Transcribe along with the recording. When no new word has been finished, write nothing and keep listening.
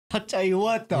I'll tell you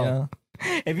what though,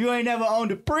 if you ain't never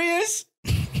owned a Prius,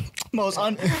 most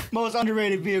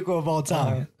underrated vehicle of all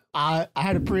time. I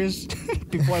had a Prius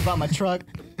before I bought my truck.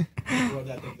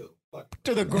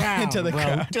 To the ground, to the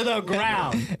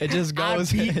ground. It just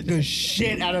goes. I beat the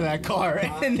shit out of that car,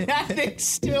 and that thing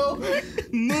still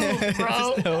moved,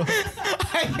 bro.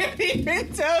 I can't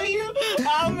even tell you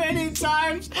how many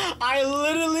times I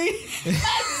literally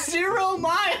had 0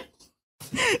 miles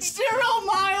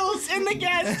in the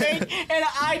gas tank, and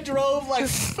I drove like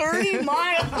 30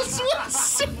 miles.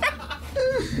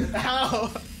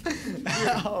 Ow.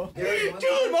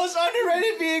 Dude, most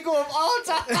underrated vehicle of all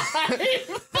time.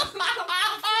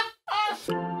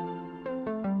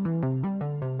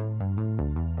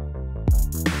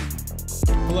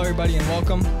 Hello, everybody, and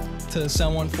welcome to the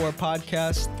 714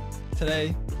 podcast.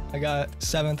 Today, I got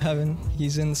Sevnth Heavn.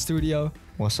 He's in the studio.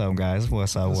 What's up, guys?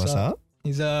 What's up?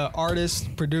 He's an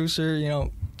artist, producer,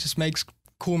 just makes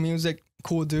cool music,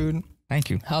 cool dude. Thank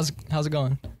you. How's it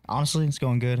going? Honestly, it's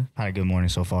going good. Had a good morning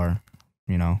so far.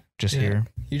 Just here.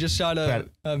 You just shot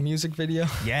a music video?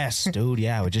 Yes, dude.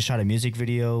 Yeah, we just shot a music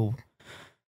video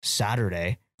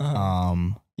Saturday.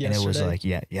 And it was like,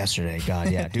 yesterday. God,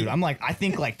 yeah, dude. I'm like, I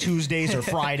think like Tuesdays or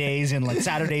Fridays and like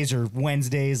Saturdays or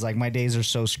Wednesdays. Like my days are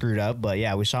so screwed up. But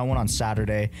yeah, we shot one on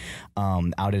Saturday,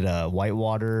 out at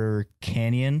Whitewater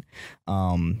Canyon.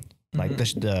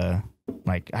 Like I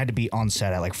had to be on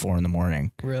set at like 4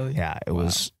 a.m. Really? Yeah, it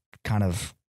was kind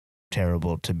of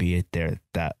terrible to be there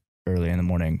that early in the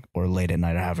morning or late at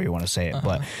night, or however you want to say it.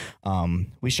 But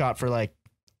we shot for like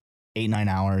 8-9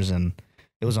 hours, and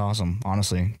it was awesome.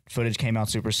 Honestly, footage came out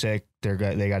super sick. They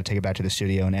got to take it back to the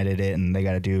studio and edit it, and they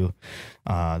got to do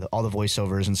all the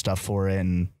voiceovers and stuff for it,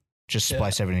 and just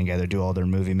splice everything together, do all their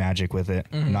movie magic with it.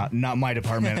 Not my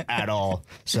department at all.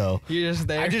 So you're just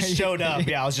there. I just showed up.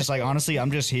 Yeah, I was just like, honestly, I'm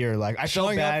just here. Like I felt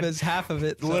bad. Showing up is half of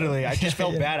it. So. Literally, I just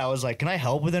felt bad. I was like, can I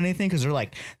help with anything? Because they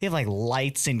have like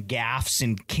lights and gaffs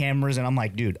and cameras, and I'm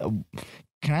like, dude.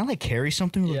 Can I like carry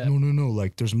something? Like, no.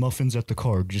 Like there's muffins at the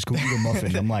car. Just go eat a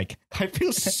muffin. I'm like, I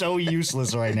feel so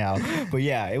useless right now. But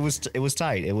yeah, it was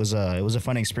tight. It was a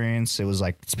fun experience. It was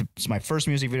like, it's my first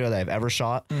music video that I've ever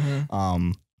shot.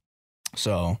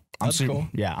 So I'm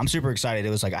super excited.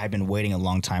 It was like, I've been waiting a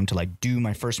long time to like do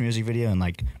my first music video and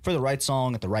like for the right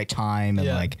song at the right time. And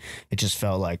like, it just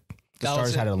felt like the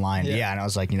stars had aligned. Yeah. And I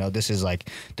was like, this is like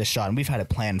the shot. And we've had it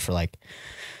planned for like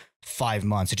 5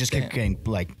 months. It just kept getting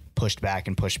like pushed back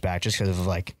just because of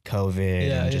like COVID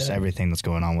and just everything that's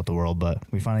going on with the world. But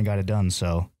we finally got it done.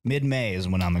 So mid-May is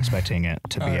when I'm expecting it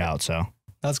to be out. So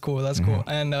that's cool. That's cool.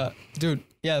 And dude,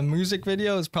 music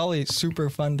video is probably super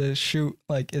fun to shoot.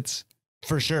 Like it's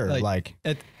for sure.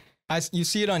 You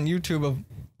see it on YouTube of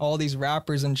all these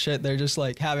rappers and shit. They're just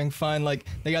like having fun. Like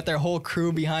they got their whole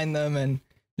crew behind them and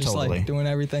just like doing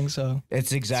everything. So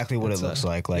it's exactly what it looks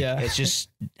like. Like it's just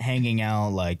hanging out.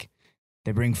 Like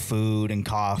they bring food and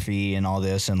coffee and all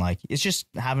this, and like it's just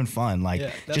having fun. Like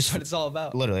that's just what it's all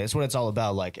about. Literally, that's what it's all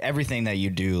about. Like everything that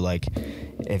you do, like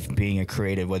if being a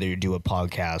creative, whether you do a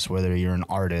podcast, whether you're an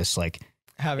artist, like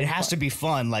it has to be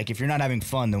fun. Like if you're not having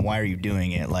fun, then why are you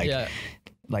doing it? Like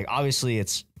obviously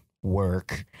it's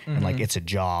work and like it's a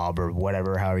job or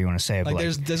whatever, however you want to say it. Like, but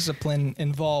there's discipline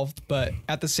involved, but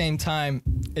at the same time,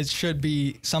 it should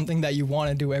be something that you want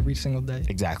to do every single day.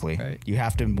 Exactly. Right. You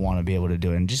have to want to be able to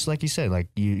do it. And just like you said, like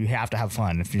you have to have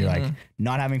fun. If you're like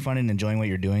not having fun and enjoying what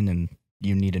you're doing, then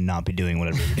you need to not be doing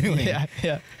whatever you're doing.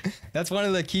 Yeah. That's one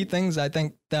of the key things I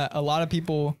think that a lot of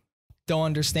people don't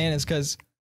understand is because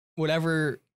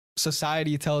whatever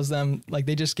society tells them, like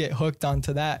they just get hooked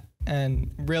onto that. And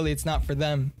really it's not for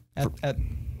them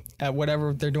at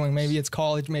whatever they're doing. Maybe it's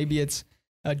college, maybe it's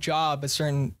a job, a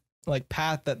certain like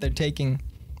path that they're taking.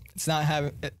 It's not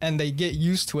having, and they get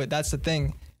used to it. That's the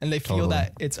thing. And they feel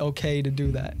that it's okay to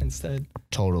do that instead.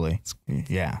 Totally.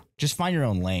 Yeah. Just find your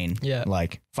own lane. Yeah.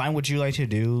 Like find what you like to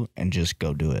do and just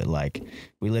go do it. Like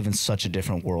we live in such a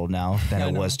different world now than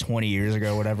it was 20 years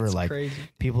ago or whatever. It's like crazy.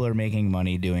 People are making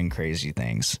money doing crazy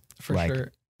things. For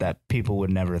sure. That people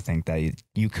would never think that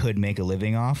you could make a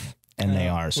living off. And they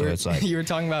are. So it's like. You were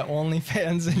talking about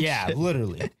OnlyFans and shit.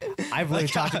 Literally. I've really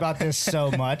talked about this so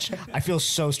much. I feel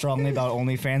so strongly about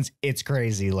OnlyFans. It's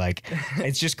crazy. Like,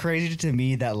 it's just crazy to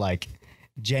me that like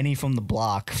Jenny from the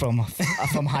block from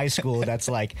high school that's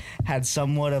like had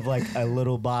somewhat of like a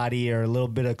little body or a little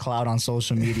bit of clout on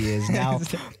social media is now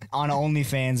on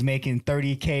OnlyFans making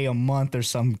 $30K a month or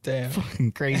some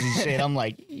fucking crazy shit. I'm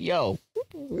like, yo,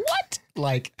 what?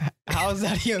 Like, how is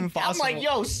that even possible? I'm like,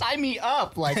 yo, sign me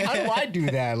up. Like, how do I do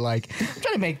that? Like, I'm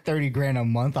trying to make 30 grand a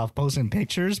month off posting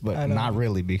pictures, but not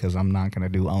really, because I'm not going to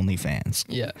do OnlyFans.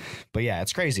 Yeah. But yeah,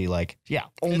 it's crazy. Like, yeah,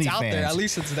 OnlyFans. It's out there. At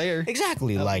least it's there.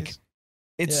 Exactly. Like,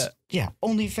 it's,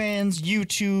 OnlyFans,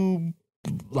 YouTube,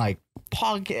 like,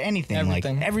 anything.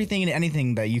 Everything. Like, everything and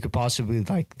anything that you could possibly,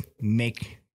 like,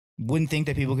 make. Wouldn't think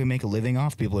that people can make a living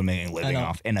off. People are making a living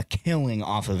off and a killing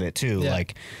off of it too. Yeah.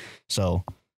 Like, so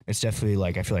it's definitely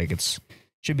like, I feel like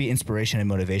should be inspiration and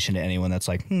motivation to anyone that's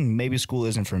like, maybe school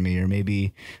isn't for me, or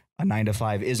maybe a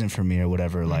 9-to-5 isn't for me, or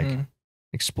whatever. Like,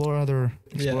 explore other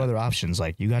options.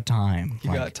 Like, you got time.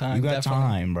 You got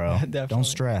time, bro. Definitely. Don't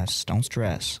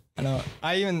stress. I know.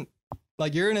 I even,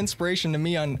 like, you're an inspiration to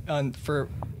me on for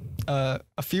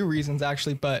a few reasons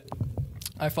actually, but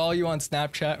I follow you on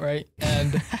Snapchat, right?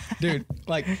 And dude,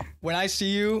 like, when I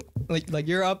see you, like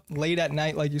you're up late at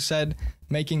night, like you said,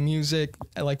 making music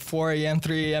at like 4 a.m.,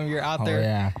 3 a.m., you're out there.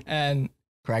 Yeah. And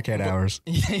crackhead hours.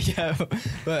 Yeah.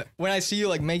 But when I see you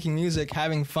like making music,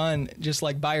 having fun, just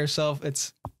like by yourself,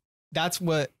 that's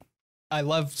what I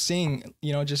love seeing,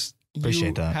 you know, just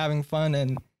Appreciate that. having fun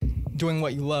and doing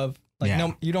what you love. Like,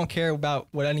 no, you don't care about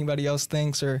what anybody else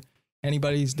thinks or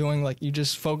anybody's doing. Like, you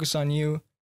just focus on you.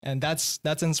 And that's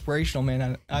inspirational, man.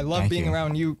 And I love being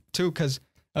around you too, because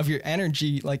of your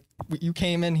energy. Like, you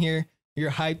came in here,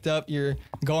 you're hyped up, you're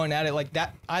going at it like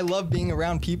that. I love being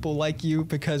around people like you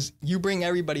because you bring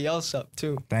everybody else up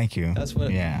too. Thank you. That's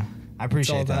what. Yeah, I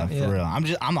appreciate that for real.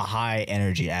 I'm a high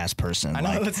energy ass person. I know.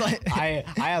 Like, it's like I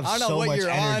have I don't know so what much you're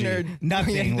energy. on or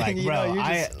nothing. Like, you bro, know,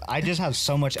 I just have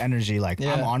so much energy. Like,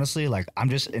 I'm honestly like, I'm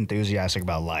just enthusiastic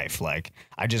about life. Like,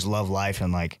 I just love life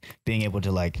and like being able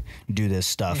to like do this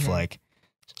stuff. Like,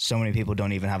 so many people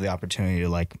don't even have the opportunity to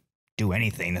like do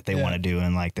anything that they want to do,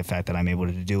 and like the fact that I'm able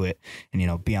to do it and, you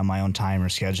know, be on my own time or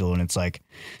schedule. And it's like,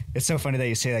 it's so funny that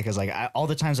you say that, because like all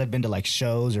the times I've been to like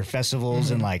shows or festivals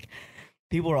and like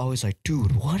people are always like,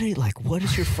 dude, what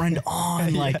is your friend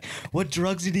on? Like, what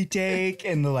drugs did he take?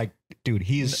 And they're like, dude,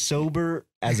 he is sober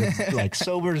as a like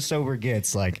sober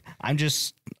gets. Like, I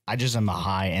just am a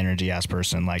high energy ass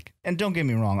person. Like, and don't get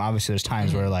me wrong, obviously there's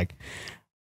times where like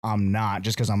I'm not,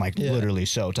 just because I'm like literally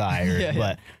so tired.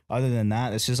 But other than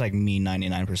that, it's just like me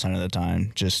 99% of the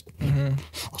time. Just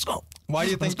let's go. Why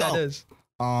do you think that is?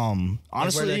 Honestly,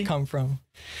 like, where did it come from?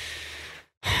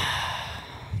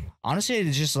 Honestly,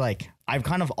 it's just like I've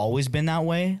kind of always been that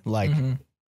way. Like,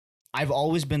 I've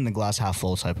always been the glass half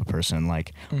full type of person.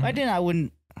 Like, I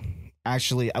wouldn't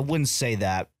say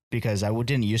that, because I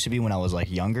didn't used to be when I was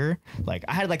like younger. Like,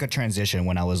 I had like a transition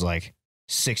when I was like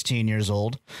 16 years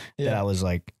old that I was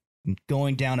like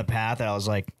going down a path that I was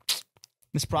like,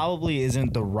 this probably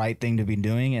isn't the right thing to be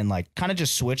doing, and like kind of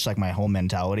just switched like my whole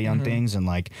mentality on things, and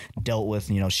like dealt with,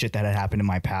 you know, shit that had happened in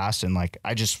my past, and like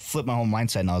I just flipped my whole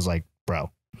mindset, and I was like, bro,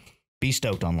 be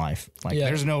stoked on life. Like,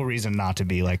 there's no reason not to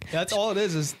be. Like, that's all it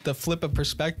is the flip of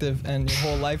perspective, and your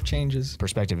whole life changes.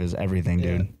 Perspective is everything,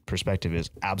 dude. Perspective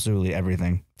is absolutely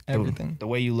everything. The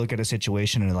way you look at a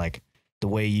situation, and like the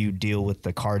way you deal with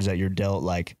the cards that you're dealt,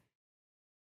 like,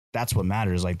 that's what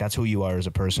matters. Like, that's who you are as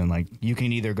a person. Like, you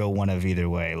can either go one of either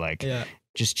way. Like,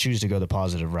 just choose to go the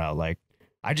positive route. Like,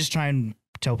 I just try and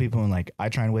tell people, and like, I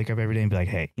try and wake up every day and be like,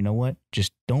 hey, you know what?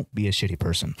 Just don't be a shitty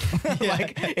person.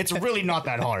 Like, it's really not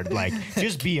that hard. Like,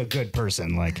 just be a good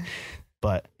person. Like,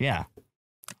 but yeah.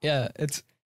 Yeah. It's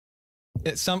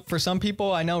for some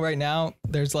people I know right now,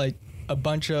 there's like a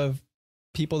bunch of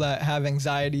people that have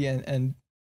anxiety and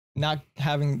not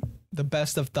having the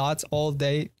best of thoughts all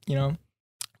day, you know,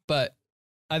 but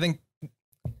I think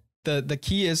the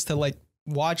key is to like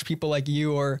watch people like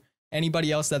you or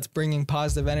anybody else that's bringing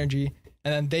positive energy,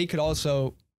 and then they could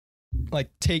also like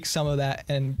take some of that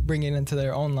and bring it into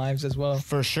their own lives as well.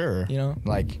 For sure. You know,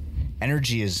 like,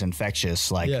 energy is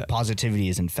infectious. Like, positivity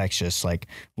is infectious. Like,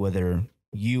 whether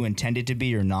you intend it to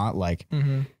be or not, like,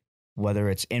 whether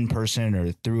it's in person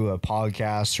or through a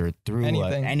podcast or through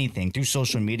anything, through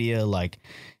social media, like,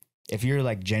 if you're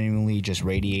like genuinely just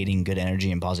radiating good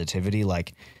energy and positivity,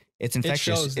 like, it's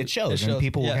infectious. It shows. And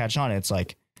people will catch on. It's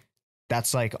like,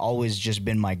 that's like always just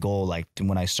been my goal. Like,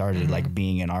 when I started like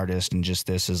being an artist, and just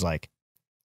this is like,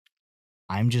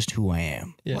 I'm just who I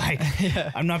am. Like,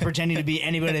 I'm not pretending to be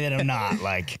anybody that I'm not.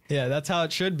 Like, that's how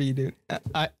it should be, dude.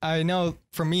 I know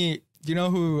for me, do you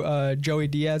know who Joey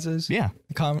Diaz is? Yeah.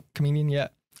 Comedian. Yeah.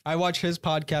 I watch his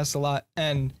podcast a lot,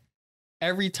 and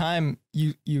every time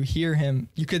you hear him,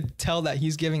 you could tell that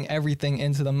he's giving everything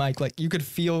into the mic. Like, you could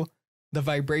feel the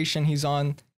vibration he's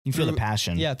on. You feel the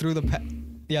passion. Yeah. Through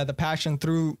the passion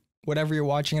through whatever you're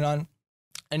watching it on,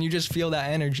 and you just feel that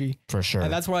energy. For sure.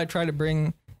 And that's what I try to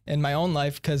bring in my own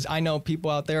life, because I know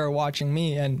people out there are watching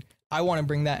me and I want to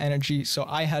bring that energy. So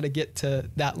I had to get to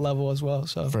that level as well.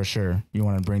 So for sure, you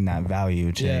want to bring that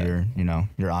value to your, you know,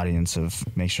 your audience, of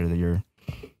make sure that you're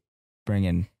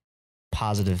bringing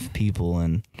positive people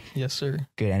and yes, sir,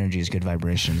 good energies, good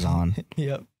vibrations on.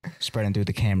 Yep. Spreading through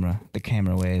the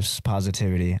camera waves,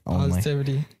 positivity only.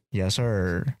 Positivity. Yes,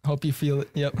 sir. Hope you feel it.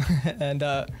 Yep. And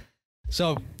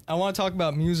so I want to talk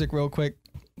about music real quick.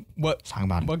 What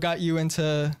got you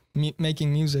into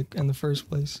making music in the first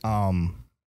place?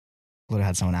 Literally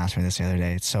had someone ask me this the other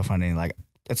day. It's so funny. Like,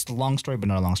 it's a long story, but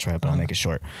not a long story, but I'll make it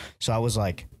short. So I was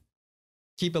like,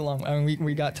 keep it long. I mean,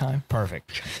 we got time.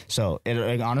 Perfect. So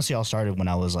it honestly all started when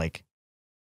I was like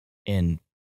in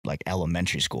like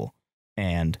elementary school,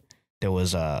 and there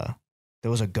was a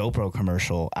GoPro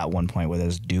commercial at one point where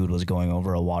this dude was going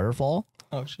over a waterfall.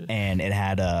 Oh shit. And it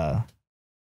had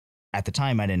at the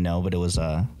time I didn't know, but it was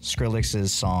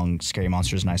Skrillex's song "Scary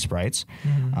Monsters, Nice Sprites."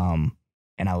 Mm-hmm.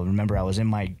 And I remember I was in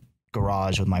my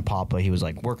garage with my papa. He was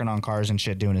like working on cars and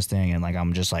shit, doing his thing, and like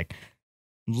I'm just like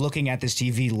looking at this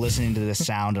TV, listening to this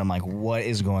sound, and I'm like, what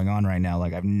is going on right now?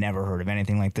 Like, I've never heard of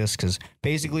anything like this, because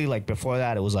basically, like, before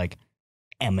that, it was like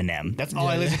Eminem. That's all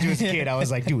I listened to as a kid. I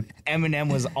was like, dude,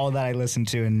 Eminem was all that I listened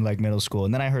to in like middle school.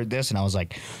 And then I heard this, and I was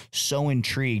like so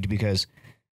intrigued, because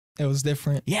it was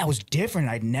different. Yeah, it was different.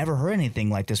 I'd never heard anything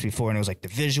like this before. And it was like the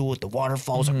visual with the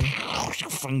waterfalls, like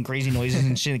fucking crazy noises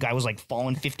and shit. The guy was like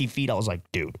falling 50 feet. I was like,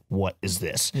 dude, what is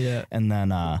this? Yeah. And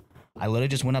then I literally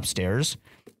just went upstairs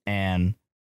and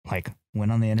like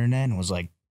went on the internet and was like,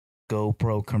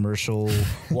 GoPro commercial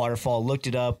waterfall, looked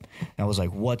it up, and I was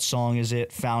like, what song is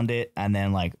it? Found it, and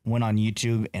then like went on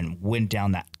YouTube and went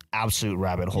down that absolute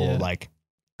rabbit hole, like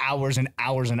hours and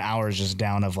hours and hours just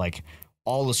down of like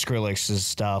all of Skrillex's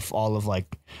stuff, all of like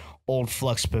old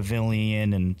Flux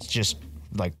Pavilion, and just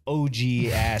like OG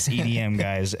ass EDM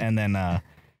guys. And then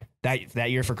that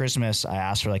year for Christmas, I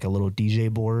asked for like a little DJ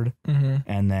board,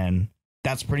 and then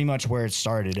that's pretty much where it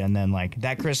started. And then like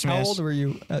that Christmas, how old were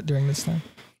you during this time?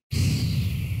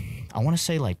 I want to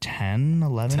say like 10,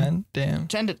 11. 10? Damn.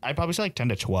 10 to, I'd probably say like 10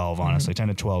 to 12, honestly. 10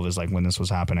 to 12 is like when this was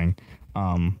happening.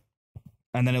 And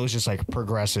then it was just like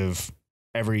progressive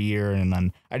every year. And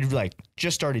then I like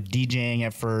just started DJing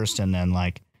at first, and then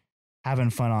like having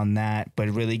fun on that, but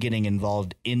really getting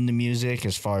involved in the music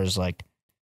as far as like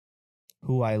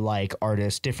who I like,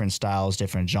 artists, different styles,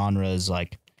 different genres,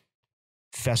 like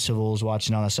festivals,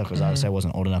 watching all that stuff, because obviously I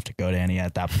wasn't old enough to go to any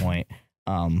at that point.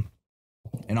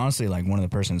 And honestly, like one of the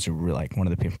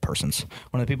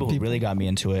people who really got me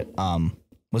into it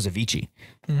was Avicii.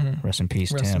 Rest in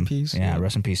peace, Rest Tim. in peace, yeah,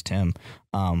 rest in peace, Tim.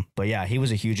 But yeah, he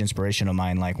was a huge inspiration of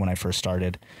mine, like when I first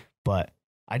started. But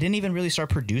I didn't even really start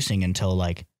producing until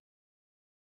like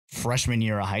freshman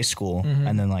year of high school.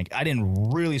 And then like I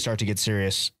didn't really start to get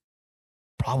serious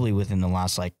probably within the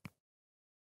last like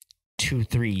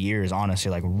 2-3 years, honestly,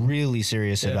 like really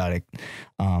serious about it.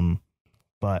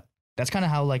 But that's kind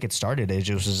of how like it started. It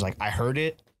just was like I heard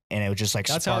it, and it was just like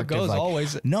that's how it goes. Like,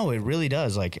 always. No, it really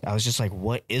does. Like I was just like,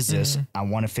 what is this? I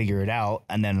want to figure it out.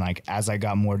 And then like as I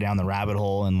got more down the rabbit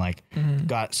hole and like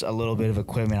got a little bit of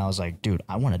equipment, I was like, dude,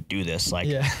 I want to do this. Like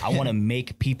I want to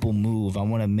make people move. I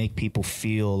want to make people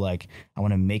feel, like I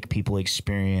want to make people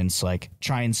experience, like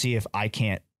try and see if I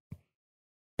can't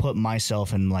put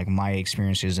myself in like my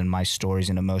experiences and my stories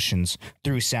and emotions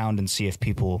through sound, and see if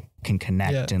people can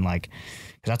connect. And like,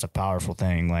 because that's a powerful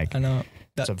thing. Like, I know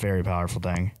that's a very powerful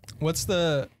thing. What's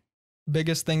the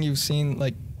biggest thing you've seen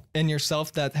like in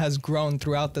yourself that has grown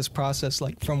throughout this process?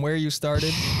 Like from where you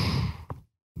started,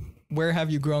 where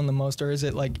have you grown the most? Or is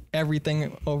it like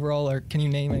everything overall, or can you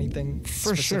name anything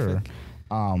for specific?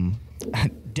 Sure?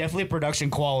 Definitely production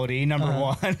quality, number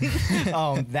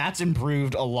one. That's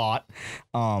improved a lot.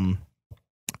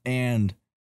 And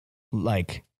like,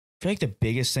 I feel like the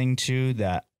biggest thing too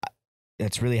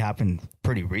that's really happened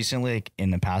pretty recently, like in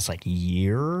the past like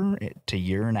year to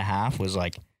year and a half, was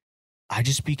like I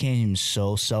just became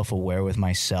so self-aware with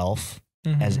myself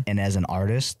as an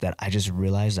artist, that I just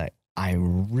realized that I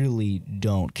really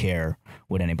don't care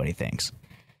what anybody thinks.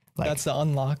 Like, that's the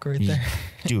unlock right there.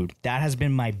 Dude, that has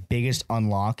been my biggest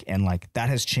unlock, and like that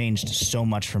has changed so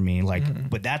much for me. Like,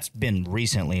 but that's been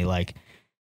recently. Like,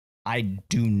 I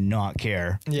do not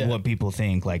care what people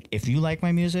think. Like, if you like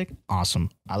my music, awesome,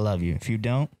 I love you. If you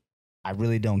don't, I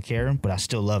really don't care, but I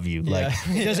still love you. Like,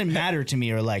 it doesn't matter to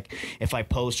me, or like if I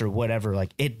post or whatever,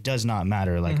 like it does not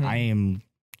matter. Like, I am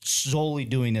solely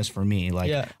doing this for me.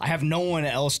 Like, I have no one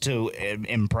else to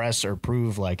impress or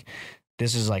prove. Like,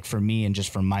 this is like for me and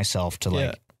just for myself to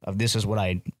like, this is what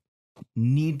I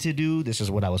need to do. This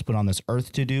is what I was put on this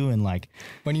earth to do. And like,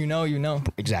 when you know, you know.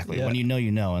 Exactly. Yeah. When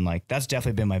you know. And like, that's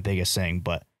definitely been my biggest thing.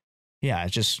 But yeah,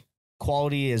 it's just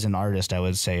quality as an artist, I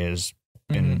would say, has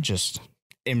been just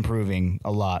improving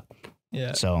a lot.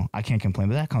 Yeah. So I can't complain,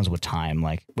 but that comes with time,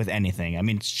 like with anything. I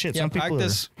mean, shit, Yeah, some people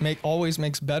practice always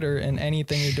makes better in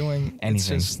anything you're doing. Anything. It's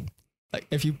just like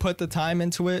if you put the time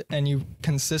into it and you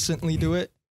consistently do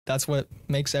it, that's what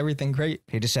makes everything great.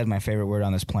 He just said my favorite word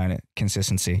on this planet,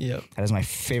 consistency. Yep. That is my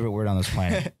favorite word on this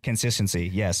planet. Consistency.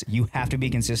 Yes. You have to be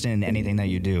consistent in anything that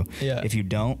you do. Yeah. If you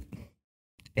don't,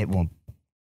 it won't.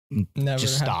 Never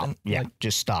just stop. happen. Yeah. Like,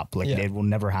 just stop. Like it will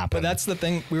never happen. but that's the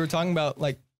thing we were talking about,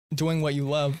 like doing what you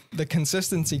love. The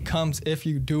consistency comes if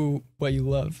you do what you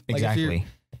love. Like exactly.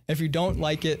 if you don't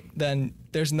like it, then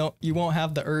you won't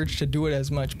have the urge to do it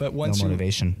as much. But once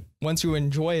once you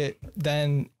enjoy it,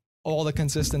 then all the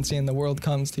consistency in the world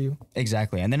comes to you.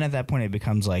 Exactly. And then at that point, it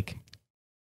becomes like,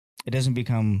 it doesn't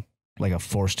become like a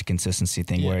forced consistency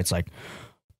thing where it's like,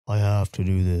 I have to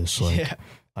do this. Like,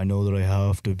 I know that I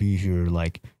have to be here.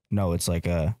 Like, no, it's like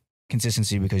a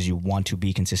consistency because you want to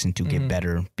be consistent to get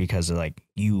better because like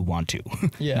you want to,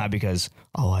 not because,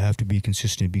 I have to be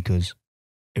consistent because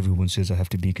everyone says I have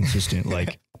to be consistent.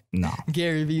 Like, no.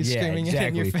 Garyvee screaming it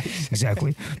in your face.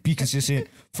 Exactly. Be consistent.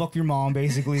 Fuck your mom,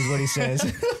 basically, is what he says.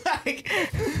 Like,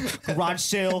 garage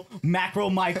sale, macro,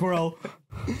 micro.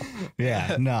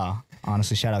 Yeah, no.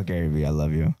 Honestly, shout out Garyvee. I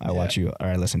love you. I watch you, or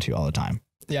I listen to you all the time.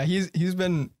 Yeah, he's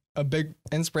been a big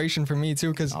inspiration for me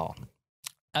too, because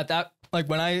at that, like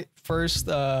when I first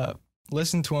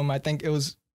listened to him, I think it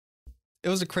was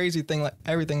a crazy thing. Like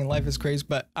everything in life is crazy,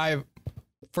 but I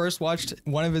first watched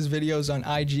one of his videos on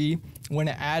IG when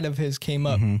an ad of his came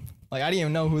up. Like I didn't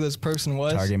even know who this person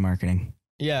was. Target marketing.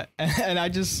 Yeah, and I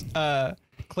just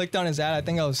clicked on his ad. I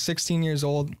think I was 16 years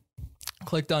old.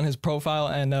 Clicked on his profile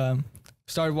and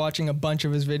started watching a bunch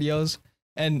of his videos.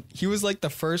 And he was like the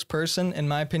first person, in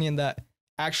my opinion, that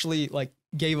actually like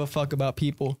gave a fuck about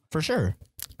people. For sure.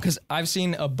 Because I've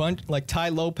seen a bunch, like Ty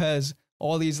Lopez,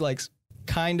 all these like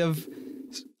kind of,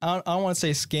 I don't want to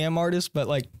say scam artists, but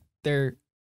like they're,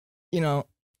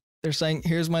 they're saying,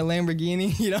 here's my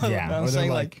Lamborghini, you know what I'm saying?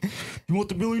 Like, you want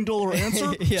the $1 million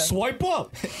answer? Swipe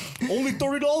up. Only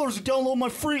 $30 to download my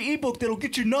free ebook that'll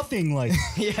get you nothing. Like,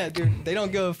 yeah, dude, they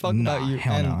don't give a fuck about you.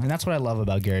 Hell no. And that's what I love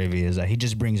about Garyvee is that he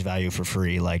just brings value for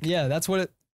free. Like, yeah, that's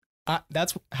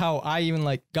how I even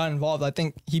like got involved. I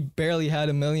think he barely had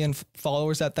 1 million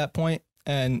followers at that point,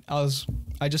 and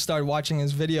I just started watching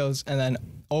his videos, and then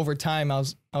over time I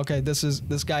was okay.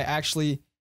 This guy actually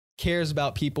cares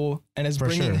about people and is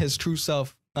bringing his true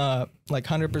self, like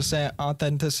 100%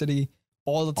 authenticity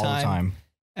all the time.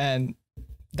 And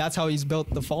that's how he's built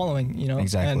the following,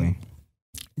 Exactly. And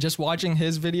just watching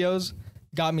his videos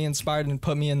got me inspired and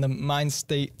put me in the mind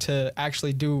state to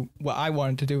actually do what I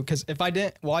wanted to do. Because if I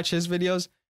didn't watch his videos,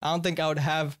 I don't think I would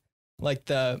have like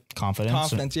the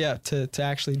confidence, to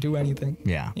actually do anything.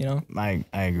 Yeah, I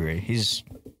agree. He's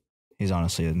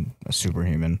honestly a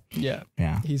superhuman. Yeah,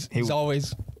 yeah. He's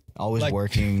always like,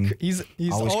 working. He's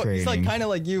always creating. He's like kind of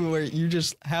like you, where you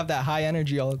just have that high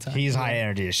energy all the time. He's high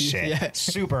energy as shit. Yeah.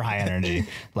 Super high energy.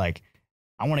 Like,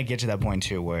 I want to get to that point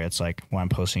too, where it's like when I'm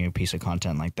posting a piece of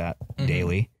content like that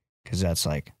daily, because that's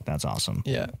awesome.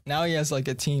 Yeah. Now he has like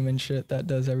a team and shit that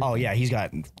does everything. Oh yeah, he's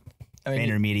got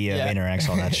VaynerMedia, VaynerX,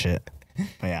 all that shit.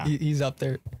 But yeah, he's up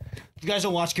there. If you guys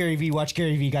don't watch Garyvee, watch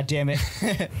Garyvee. God damn it.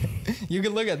 You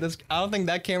can look at this. I don't think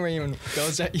that camera even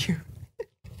goes at you.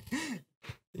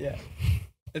 Yeah,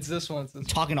 it's this one.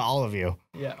 Talking to all of you.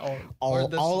 Yeah,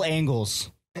 all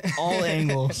angles, all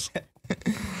angles.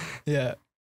 Yeah,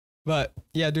 but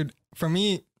yeah, dude. For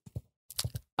me,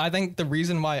 I think the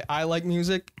reason why I like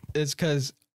music is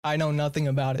because I know nothing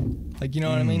about it. Like, you know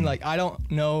what I mean? Like, I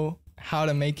don't know how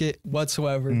to make it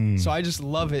whatsoever, so I just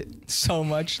love it so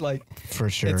much. Like, for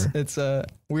sure, it's a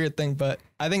weird thing, but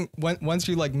I think once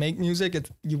you like make music,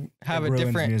 you have a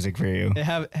different music for you. It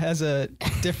has a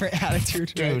different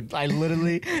attitude. Dude, right? I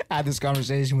literally had this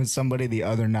conversation with somebody the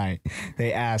other night.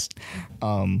 They asked,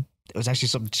 it was actually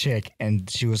some chick, and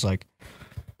she was like,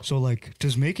 so like,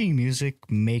 does making music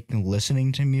make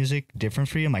listening to music different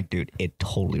for you? I'm like, dude, it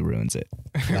totally ruins it.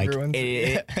 Like,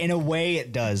 it, in a way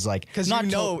it does. Like, because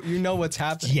you know what's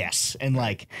happening. Yes. And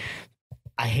like,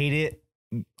 I hate it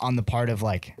on the part of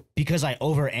like, because I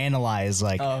overanalyze,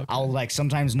 like, I'll like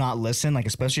sometimes not listen, like,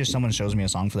 especially if someone shows me a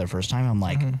song for their first time, I'm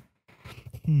like,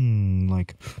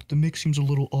 like the mix seems a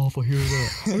little off. I hear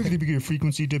that. We're going to get a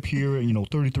frequency dip here at,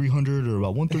 3,300 or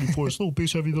about 134. It's a little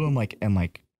bass heavy. That I'm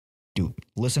like, dude,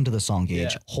 listen to the song,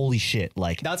 Gage. Holy shit!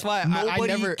 Like, that's why I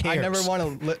never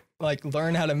want to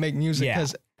learn how to make music,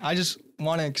 because I just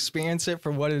want to experience it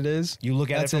for what it is. You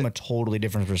look at it from a totally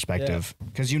different perspective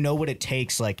because you know what it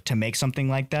takes like to make something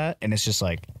like that. And it's just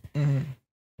like,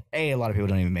 A, a lot of people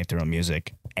don't even make their own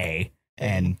music,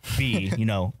 and B, you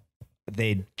know,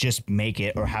 they just make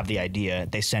it or have the idea,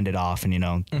 they send it off, and, you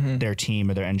know, their team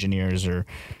or their engineers or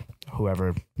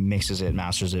whoever mixes it,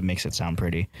 masters it, makes it sound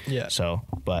pretty. Yeah. So,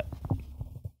 but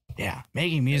yeah,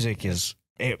 making music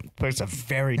it puts a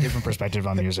very different perspective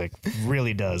on music.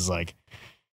 Really does. Like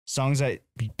songs that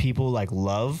people like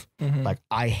love, like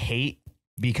I hate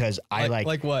because I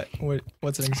like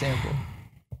what's an example?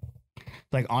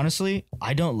 Like, honestly,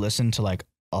 I don't listen to like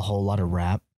a whole lot of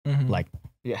rap. Like,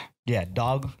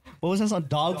 dog. What was that song?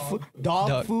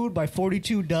 Dog Food by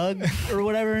 42 Doug or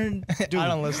whatever. Dude, I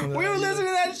don't listen to that. We were listening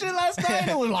to that shit last night.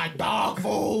 It was like dog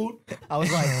food. I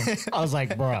was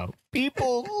like, bro,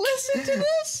 people listen to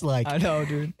this. Like, I know,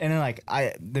 dude. And then like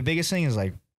the biggest thing is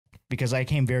like, because I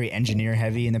came very engineer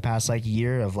heavy in the past like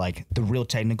year of like the real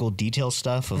technical detail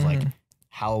stuff of like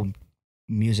how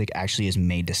music actually is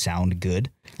made to sound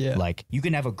good. Yeah. Like you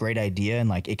can have a great idea and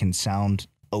like it can sound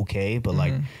okay, but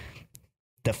like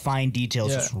the fine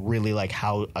details is really like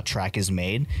how a track is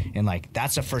made. And like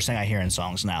that's the first thing I hear in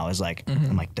songs now is like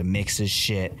I'm like the mix is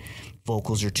shit,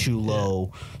 vocals are too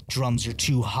low, drums are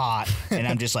too hot, and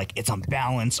I'm just like it's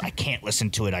unbalanced, I can't listen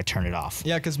to it, I turn it off.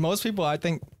 Yeah, because most people I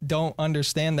think don't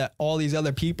understand that all these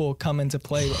other people come into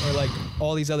play, or like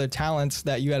all these other talents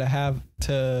that you gotta have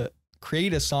to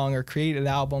create a song or create an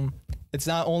album. It's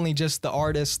not only just the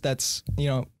artist that's, you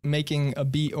know, making a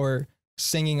beat or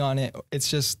singing on it, it's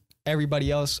just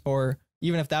everybody else, or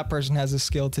even if that person has the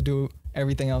skill to do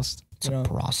everything else. It's a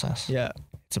process. Yeah.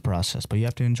 It's a process, but you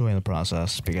have to enjoy the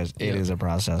process because it is a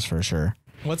process for sure.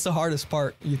 What's the hardest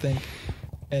part, you think,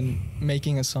 in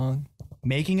making a song?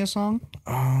 Making a song?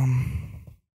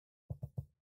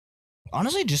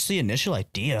 Honestly, just the initial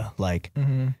idea. Like,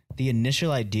 the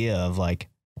initial idea of, like,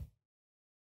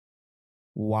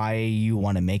 why you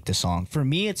want to make the song. For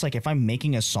me, it's like if I'm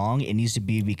making a song, it needs to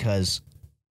be because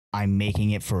I'm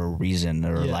making it for a reason,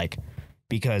 or like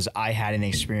because I had an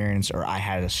experience or I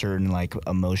had a certain like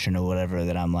emotion or whatever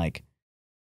that I'm like,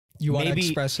 you want to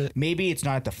express it. Maybe it's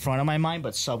not at the front of my mind,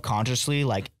 but subconsciously,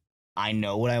 like I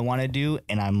know what I want to do.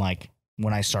 And I'm like,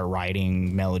 when I start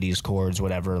writing melodies, chords,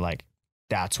 whatever, like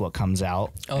that's what comes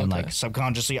out. And like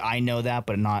subconsciously I know that,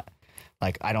 but not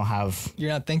like I don't have.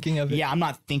 You're not thinking of it. Yeah, I'm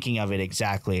not thinking of it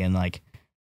exactly. And like,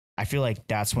 I feel like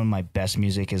that's when my best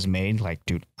music is made. Like,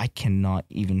 dude, I cannot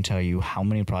even tell you how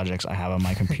many projects I have on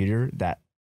my computer that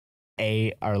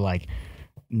are like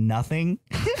nothing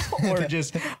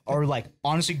or like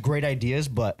honestly great ideas,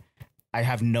 but I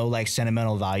have no like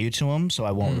sentimental value to them. So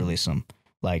I won't release them.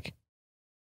 Like,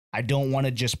 I don't want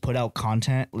to just put out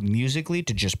content musically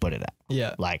to just put it out.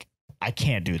 Yeah. Like, I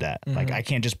can't do that. Like, I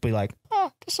can't just be like,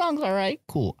 oh, the song's all right.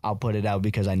 Cool. I'll put it out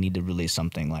because I need to release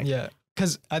something. Like, yeah.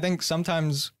 Because I think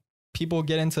sometimes people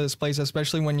get into this place,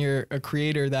 especially when you're a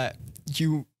creator, that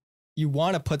you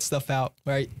want to put stuff out,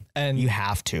 right? And you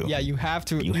have to. Yeah, you have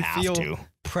to. You feel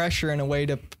pressure in a way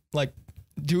to like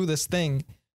do this thing,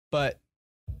 but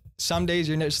some days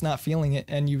you're just not feeling it,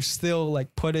 and you still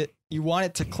like put it. You want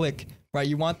it to click, right?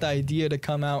 You want the idea to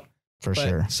come out. For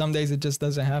sure. Some days it just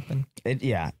doesn't happen.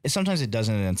 Sometimes it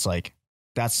doesn't, and it's like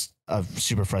that's a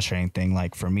super frustrating thing.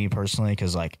 Like for me personally,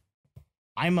 because like.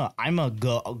 I'm a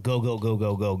go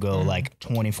like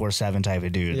 24/7 type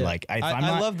of dude. Yeah. Like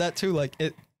I love that too. Like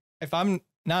if I'm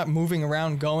not moving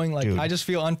around going, like, dude, I just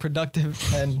feel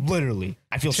unproductive, and literally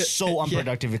I feel so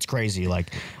unproductive. It's crazy.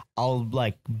 Like I'll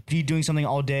like be doing something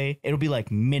all day. It'll be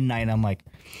like midnight and I'm like,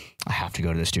 I have to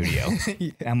go to the studio.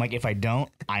 And I'm like, if I don't,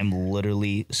 I'm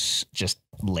literally just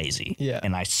lazy. Yeah.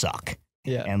 And I suck.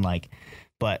 Yeah. And like,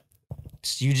 but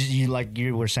you like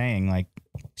you were saying, like,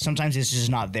 sometimes it's just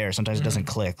not there. Sometimes it doesn't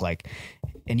click. Like,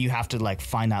 and you have to like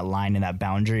find that line and that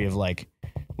boundary of like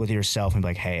with yourself and be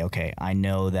like, hey, okay, I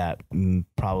know that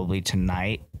probably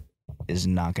tonight is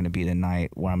not going to be the night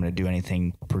where I'm going to do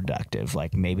anything productive.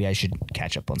 Like maybe I should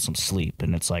catch up on some sleep.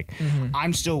 And it's like,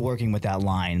 I'm still working with that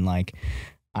line. Like,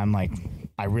 I'm like,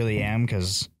 I really am.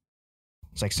 'Cause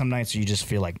it's like some nights you just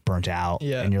feel like burnt out,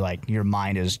 and you're like, your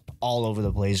mind is all over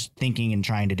the place thinking and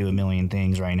trying to do a million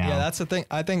things right now. Yeah, that's the thing.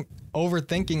 I think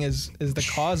overthinking is the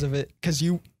cause of it. 'Cause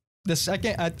the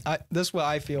second this is what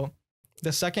I feel.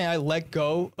 The second I let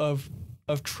go of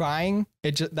trying,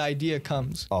 the idea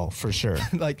comes. Oh, for sure.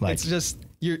 like it's just,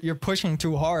 you're pushing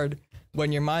too hard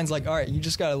when your mind's like, all right, you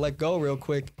just got to let go real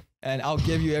quick and I'll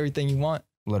give you everything you want.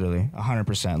 Literally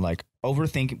 100%. Like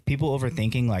people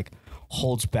overthinking like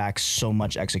holds back so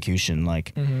much execution.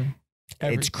 Like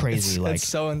it's crazy. Like it's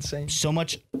so insane. So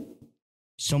much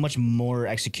so much more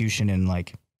execution and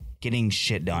like getting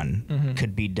shit done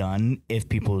could be done if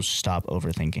people stop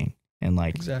overthinking. And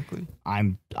like, exactly,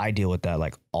 I deal with that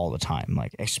like all the time,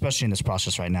 like especially in this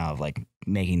process right now of like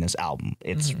making this album.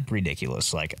 It's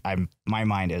ridiculous. Like my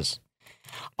mind is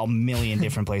a million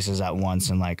different places at once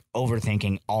and like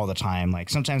overthinking all the time. Like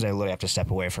sometimes I literally have to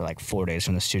step away for like 4 days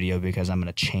from the studio because I'm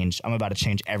about to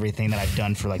change everything that I've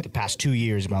done for like the past 2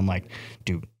 years. But I'm like,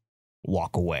 dude,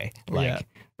 walk away. Like,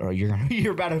 or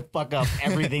you're about to fuck up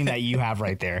everything that you have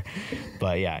right there.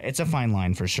 But yeah, it's a fine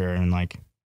line for sure. And like,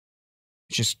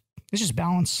 it's just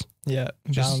balance. Yeah.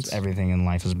 Just everything in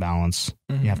life is balance.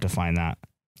 You have to find that.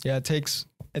 Yeah. It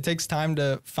takes time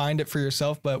to find it for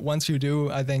yourself, but once you do,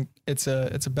 I think it's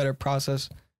a better process.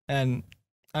 And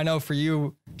I know for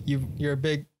you're a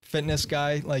big fitness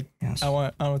guy. Like, yes. I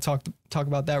want to talk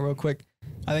about that real quick.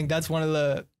 I think that's one of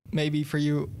the, maybe for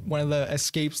you, one of the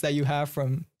escapes that you have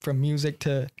from music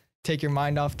to take your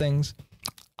mind off things.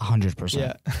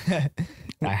 100%. Yeah.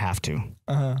 I have to.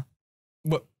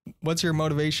 What's your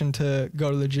motivation to go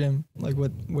to the gym? Like,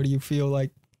 what do you feel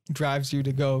like drives you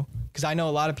to go? Because I know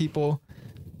a lot of people,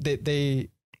 they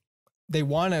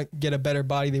want to get a better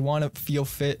body, they want to feel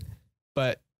fit,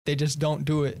 but they just don't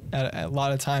do it at a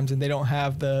lot of times, and they don't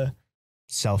have the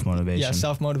self-motivation. Yeah,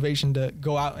 self-motivation to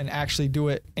go out and actually do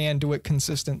it and do it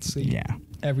consistently. Yeah,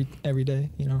 every day.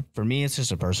 You know, for me, it's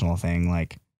just a personal thing.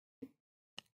 Like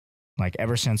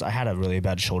ever since I had a really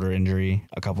bad shoulder injury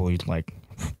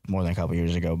more than a couple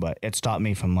years ago, but it stopped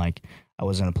me from like, I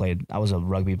was a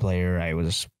rugby player.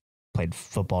 Played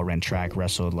football, ran track,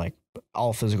 wrestled, like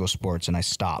all physical sports. And I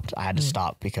stopped. I had to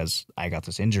stop because I got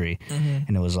this injury.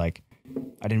 And it was like,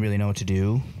 I didn't really know what to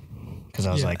do because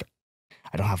I was like,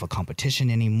 I don't have a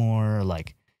competition anymore.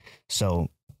 Like, so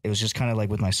it was just kind of like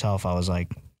with myself, I was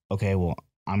like, okay, well,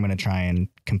 I'm going to try and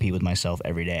compete with myself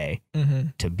every day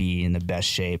to be in the best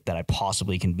shape that I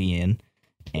possibly can be in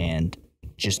and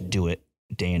just do it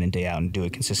day in and day out and do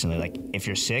it consistently. Like if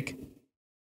you're sick,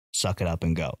 suck it up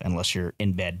and go. Unless you're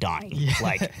in bed dying,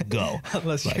 like go.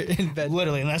 Unless you're in bed,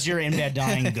 literally, unless you're in bed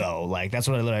dying, go. Like that's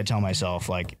what I literally tell myself.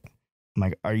 Like, I'm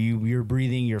like, you're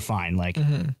breathing, you're fine. Like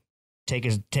take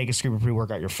a scoop of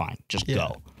pre-workout, you're fine. Just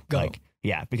go. Like,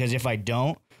 yeah, because if I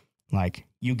don't, like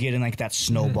you get in like that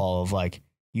snowball of like,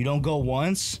 you don't go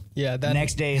once. Yeah. The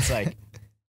next day it's like,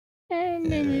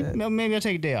 maybe I'll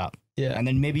take a day off. Yeah. And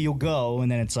then maybe you'll go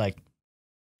and then it's like,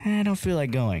 I don't feel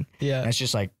like going. Yeah. And it's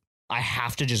just like, I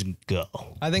have to just go.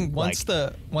 I think once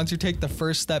you take the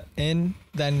first step in,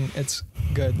 then it's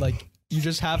good. Like you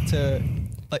just have to,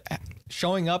 like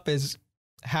showing up is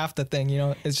half the thing, you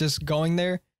know, it's just going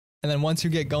there. And then once you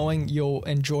get going, you'll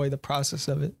enjoy the process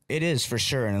of it. It is for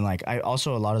sure. And like, I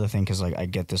also, a lot of the thing, cause like I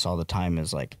get this all the time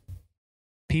is like,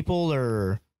 people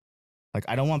are like,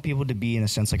 I don't want people to be in a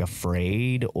sense like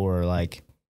afraid or like,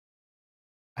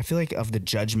 I feel like of the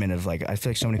judgment of like, I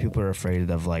feel like so many people are afraid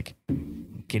of like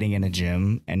getting in a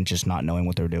gym and just not knowing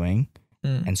what they're doing.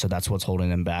 And so that's what's holding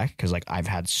them back. Cause like I've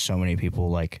had so many people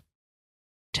like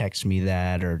text me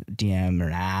that or DM or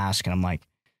ask. And I'm like,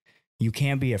 you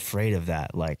can't be afraid of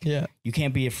that. Like, you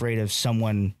can't be afraid of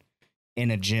someone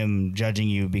in a gym judging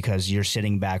you because you're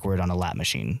sitting backward on a lap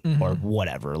machine or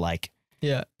whatever. Like,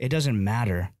 it doesn't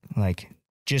matter. Like,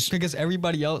 just because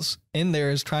everybody else in there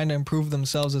is trying to improve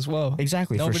themselves as well.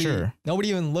 Exactly, for sure. Nobody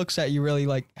even looks at you really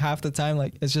like half the time.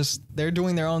 Like it's just they're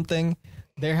doing their own thing.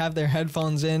 They have their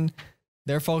headphones in.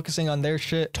 They're focusing on their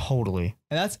shit. Totally.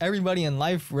 And that's everybody in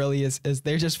life really is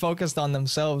they're just focused on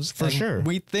themselves. For sure.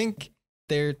 We think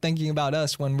they're thinking about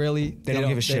us when really they don't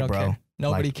give a shit, bro. Care.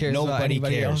 Nobody cares about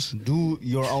anybody else. Do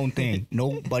your own thing.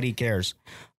 Nobody cares.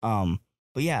 But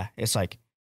yeah, it's like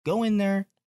go in there.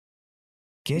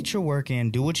 Get your work in,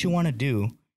 do what you want to do.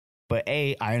 But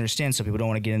I understand some people don't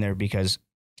want to get in there because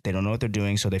they don't know what they're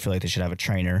doing. So they feel like they should have a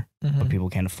trainer, but people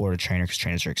can't afford a trainer because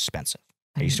trainers are expensive.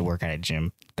 I used to work at a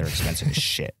gym. They're expensive as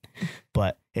shit.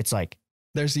 But it's like,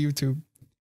 there's YouTube.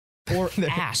 Or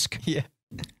ask.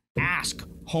 Ask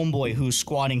homeboy who's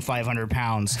squatting 500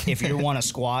 pounds. If you want to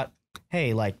squat,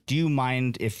 hey, like, do you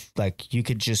mind if like you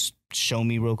could just show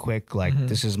me real quick? Like,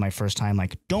 this is my first time.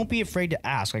 Like, don't be afraid to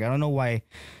ask. Like, I don't know why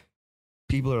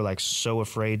people are like so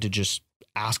afraid to just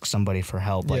ask somebody for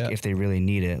help, like if they really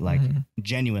need it, like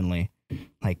genuinely,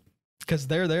 like because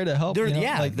they're there to help. They're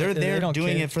like, they're there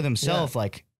doing it for themselves.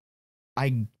 Like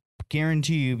I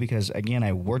guarantee you, because again,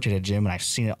 I worked at a gym and I've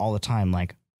seen it all the time.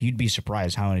 Like you'd be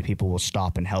surprised how many people will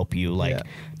stop and help you, like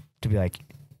to be like,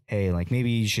 hey, like maybe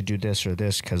you should do this or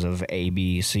this because of A,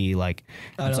 B, C. Like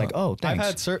it's like, oh,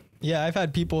 thanks. I've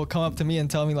had people come up to me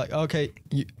and tell me like, okay,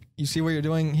 you see what you're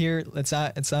doing here? It's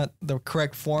not the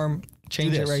correct form.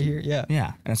 Change it right here. Yeah.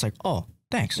 Yeah. And it's like, oh,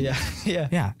 thanks. Yeah. Yeah.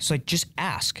 Yeah. It's like, just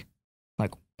ask.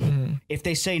 Like, if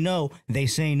they say no, they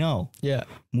say no. Yeah.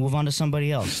 Move on to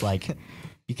somebody else. Like,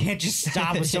 you can't just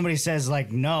stop when somebody says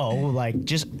like no. Like,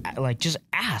 just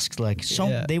ask. Like,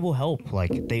 they will help.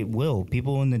 Like, they will.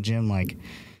 People in the gym like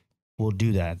will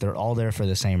do that. They're all there for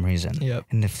the same reason. Yep.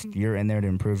 And if you're in there to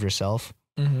improve yourself,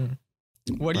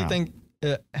 what do you think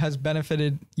has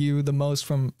benefited you the most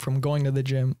from going to the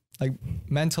gym, like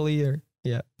mentally or?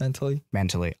 Yeah, mentally.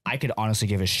 I could honestly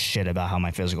give a shit about how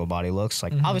my physical body looks.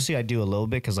 Like, obviously I do a little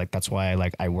bit because like that's why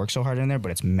I work so hard in there,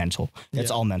 but it's mental. It's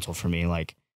all mental for me.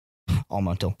 Like, all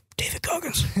mental. David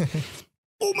Goggins.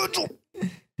 All mental.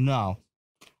 No.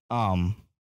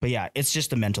 But yeah, it's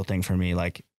just a mental thing for me.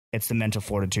 Like, it's the mental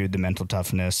fortitude, the mental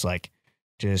toughness. Like,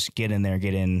 just get in there,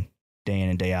 get in day in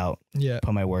and day out. Yeah.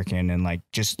 Put my work in and like,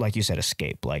 just like you said,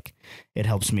 escape. Like, it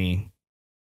helps me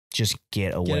just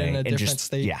get away in a and different just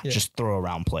state. Yeah, just throw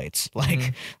around plates.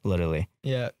 Like, literally.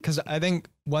 Yeah, because I think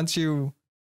once you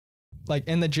like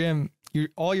in the gym,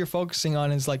 all you're focusing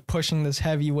on is like pushing this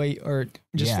heavy weight or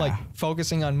just like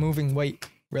focusing on moving weight,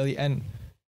 really. And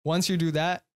once you do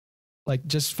that, like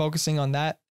just focusing on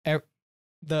that, I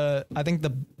think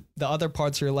the other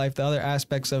parts of your life, the other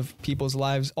aspects of people's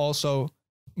lives also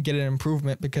get an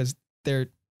improvement because they're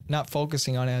not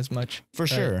focusing on it as much. For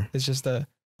sure. It's just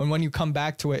when you come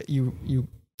back to it, you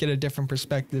get a different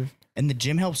perspective. And the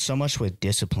gym helps so much with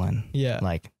discipline. Yeah.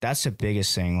 Like, that's the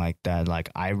biggest thing like that. Like,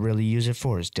 I really use it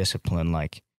for is discipline.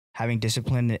 Like, having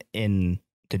discipline in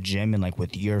the gym and like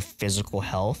with your physical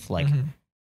health, like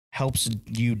helps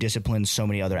you discipline so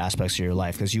many other aspects of your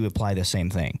life because you apply the same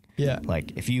thing. Yeah.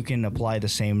 Like, if you can apply the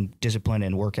same discipline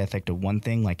and work ethic to one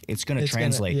thing, like it's going to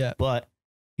translate, but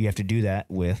you have to do that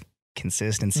with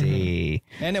consistency.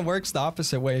 And it works the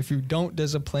opposite way. If you don't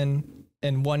discipline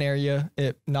in one area,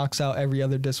 it knocks out every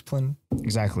other discipline.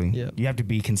 Exactly. Yeah. You have to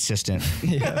be consistent.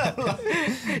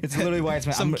 It's literally why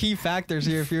it's some key factors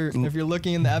here. If you're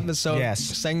looking in the episode,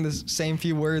 saying the same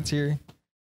few words here.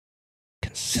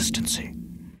 Consistency.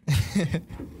 I'm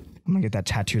gonna get that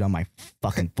tattooed on my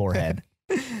fucking forehead.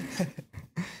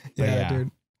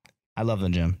 Dude. I love the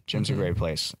gym. Gym's a great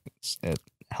place. It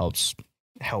helped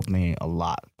me a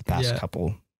lot the past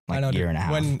couple year and a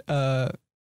half. When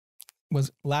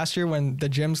was last year when the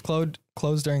gyms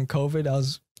closed during COVID, I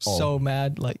was so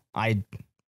mad. Like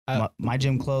my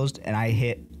gym closed and I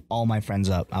hit all my friends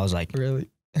up. I was like, really?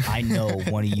 I know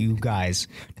one of you guys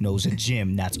knows a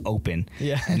gym that's open.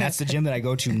 Yeah. And that's the gym that I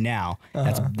go to now.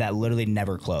 That literally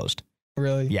never closed.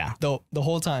 Really? Yeah. The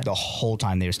whole time? The whole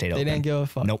time they stayed open. They didn't give a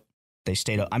fuck? Nope. They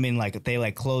stayed up. I mean, like, they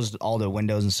like closed all the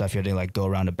windows and stuff. You had to like go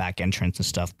around a back entrance and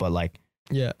stuff. But like,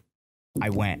 I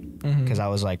went because I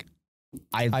was like,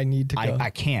 I need to go. I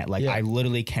can't. Like, I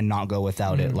literally cannot go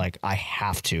without it. Like, I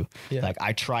have to. Yeah. Like,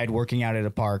 I tried working out at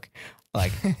a park.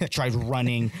 Like, I tried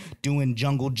running, doing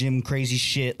jungle gym crazy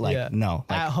shit. Like, no.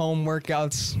 Like, at home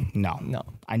workouts. No.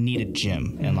 I need a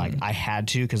gym. And like, I had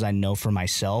to because I know for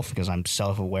myself, because I'm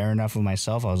self-aware enough of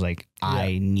myself. I was like,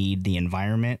 I need the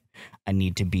environment. I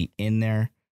need to be in there.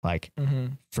 Like,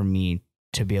 for me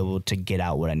to be able to get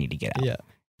out what I need to get out. Yeah.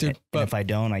 Dude, and if I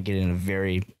don't, I get in a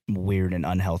very weird and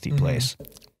unhealthy place.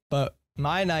 But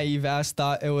my naive ass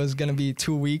thought it was gonna be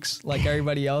 2 weeks, like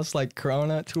everybody else, like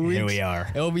Corona. 2 weeks. Here we are.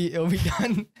 It'll be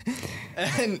done.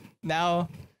 And now,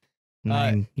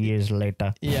 9 years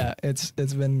later. Yeah, it's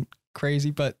been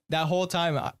crazy. But that whole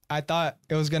time, I thought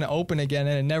it was gonna open again,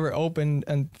 and it never opened.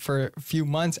 And for a few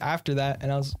months after that,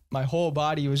 and my whole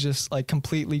body was just like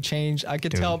completely changed. I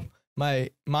could tell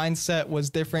my mindset was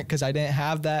different because I didn't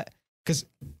have that. Because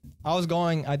I was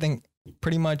going, I think,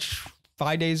 pretty much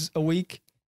 5 days a week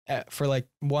for like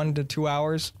 1 to 2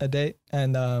 hours a day.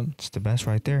 And it's the best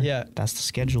right there. Yeah. That's the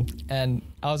schedule. And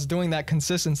I was doing that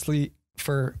consistently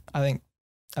for, I think,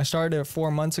 I started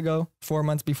 4 months ago, 4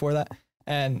 months before that.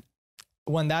 And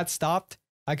when that stopped,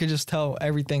 I could just tell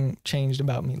everything changed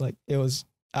about me. Like, it was...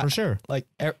 For sure. Like,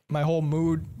 my whole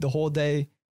mood, the whole day,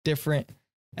 different.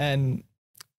 And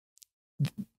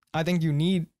I think you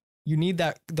need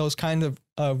those kind of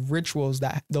rituals,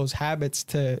 those habits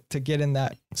to get in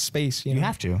that space. You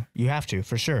know? You have to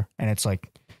for sure. And it's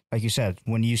like you said,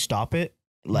 when you stop it,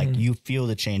 like you feel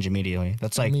the change immediately.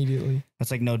 That's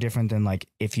like no different than like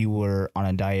if you were on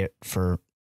a diet for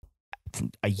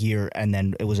a year and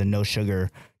then it was a no sugar,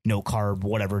 no carb,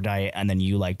 whatever diet. And then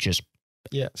you like just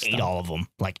ate all of them,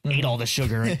 like ate all the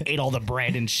sugar and ate all the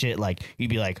bread and shit. Like,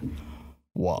 you'd be like,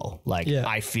 whoa, like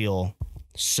I feel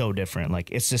so different.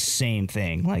 Like, it's the same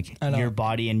thing. Like, your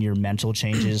body and your mental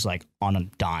changes like on a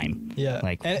dime. Yeah.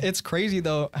 Like, and it's crazy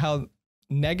though how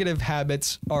negative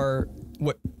habits are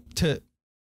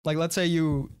like, let's say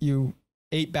you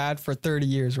ate bad for 30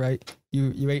 years, right?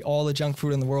 You ate all the junk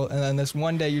food in the world, and then this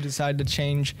one day you decide to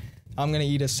change. I'm gonna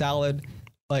eat a salad,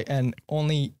 like, and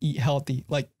only eat healthy.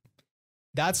 Like,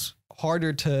 that's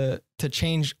harder to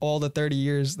change all the 30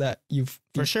 years that you've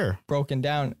For sure. broken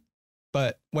down.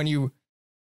 But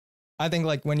I think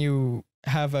like when you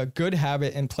have a good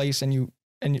habit in place and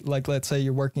like, let's say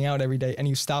you're working out every day and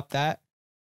you stop that,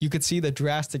 you could see the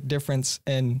drastic difference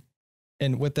in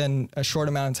within a short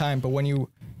amount of time. But when you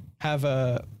have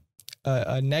a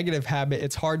negative habit,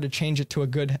 it's hard to change it to a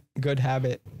good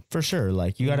habit. For sure.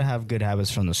 Like, you got to have good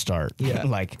habits from the start. Yeah.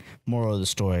 Like, moral of the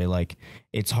story, like,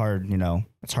 it's hard, you know,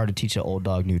 it's hard to teach an old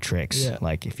dog new tricks. Yeah.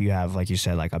 Like, if you have, like you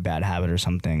said, like a bad habit or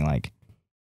something, like,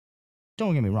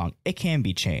 don't get me wrong, it can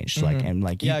be changed. Like, and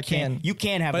like, you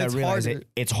can have but that realize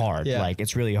it's hard. Yeah. Like,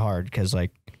 it's really hard because,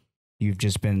 like, you've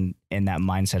just been in that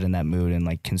mindset, in that mood, and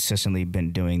like consistently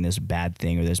been doing this bad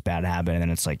thing or this bad habit. And then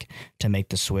it's like, to make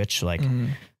the switch, like,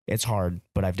 it's hard,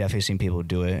 but I've definitely seen people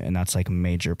do it, and that's like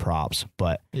major props.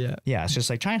 But yeah, it's just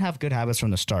like, try and have good habits from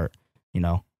the start, you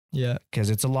know? Yeah. Because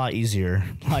it's a lot easier,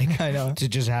 like, I know, to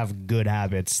just have good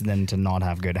habits than to not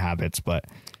have good habits. But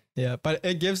yeah, but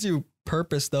it gives you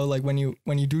purpose though. Like, when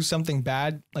you do something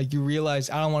bad, like, you realize,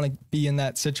 I don't want to be in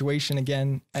that situation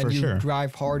again, and For you sure.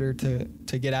 drive harder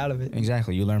to get out of it.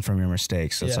 exactly, you learn from your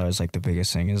mistakes. That's always like the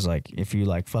biggest thing is like, if you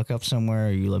like fuck up somewhere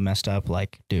or you messed up,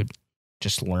 like, dude,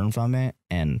 just learn from it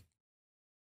and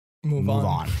move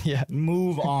on. Yeah.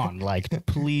 Move on. Like,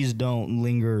 please don't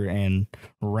linger and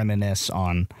reminisce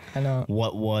on I know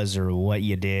what was or what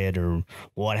you did or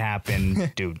what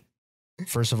happened. Dude,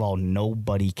 first of all,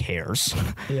 nobody cares.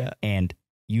 Yeah. And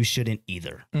you shouldn't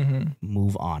either.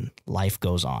 Move on. Life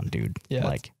goes on, dude. Yeah.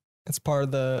 Like, it's part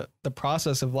of the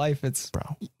process of life. It's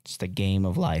the game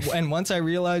of life. And once I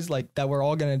realized like that we're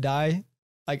all gonna die,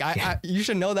 like you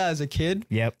should know that as a kid.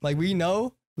 Yep. Like, we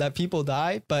know that people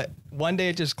die, but one day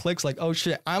it just clicks, like, oh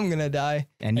shit, I'm gonna die.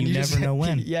 And you never know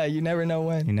when. Yeah, you never know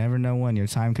when. You never know when. Your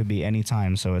time could be any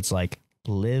time. So it's like,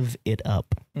 live it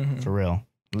up. For real.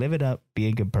 Live it up. Be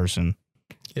a good person.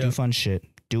 Yep. Do fun shit.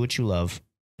 Do what you love.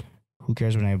 Who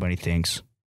cares what anybody thinks?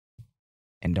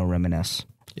 And don't reminisce.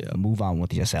 Yeah. Move on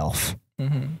with yourself.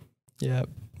 Yeah.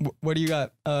 What do you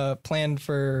got planned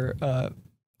for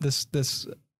this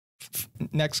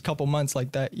next couple months,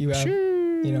 like, that you have?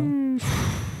 You know,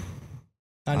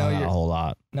 I know not a whole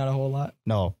lot. Not a whole lot.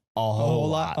 No, a whole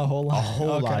lot. A whole lot. A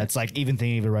whole Okay. lot. It's like, even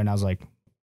thinking of it right now is like,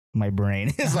 my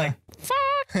brain is like, fuck.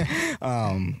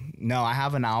 No, I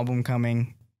have an album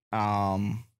coming.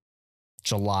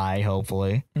 July,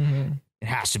 hopefully. It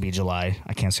has to be July.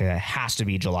 I can't say that. It has to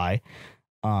be July.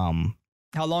 How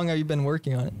long have you been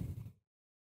working on it?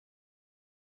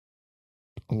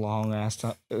 A long ass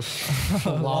time.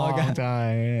 Long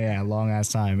time. Yeah, long ass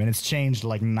time. And it's changed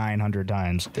like 900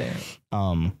 times.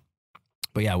 Damn.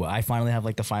 But yeah, I finally have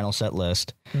like the final set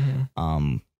list.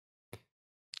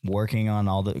 Working on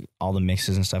all the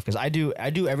mixes and stuff, because I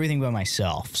do everything by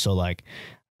myself. So like,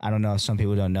 I don't know if some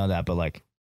people don't know that, but like,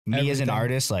 me as an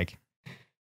artist, like,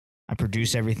 I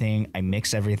produce everything, I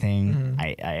mix everything,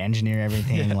 I engineer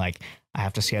everything. Like, I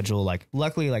have to schedule, like,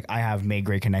 luckily, like, I have made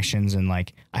great connections, and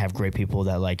like, I have great people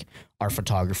that like are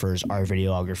photographers, are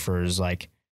videographers, like,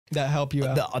 that help you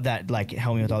out. that like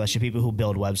help me with all that shit. People who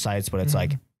build websites, but it's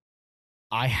like,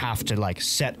 I have to like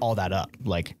set all that up.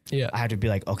 Like, I have to be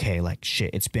like, okay, like,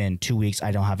 shit, it's been 2 weeks,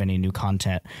 I don't have any new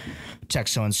content.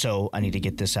 Text so and so, I need to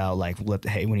get this out. Like,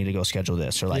 hey, we need to go schedule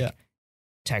this, or like,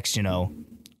 text, you know,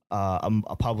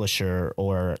 a publisher,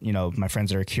 or, you know, my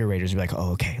friends that are curators, be like,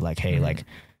 oh, okay, like, hey, like,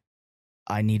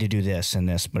 I need to do this and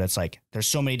this. But it's like, there's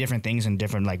so many different things and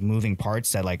different like moving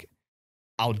parts that like,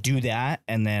 I'll do that,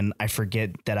 and then I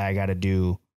forget that I got to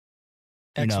do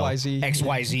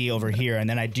XYZ over here, and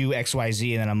then I do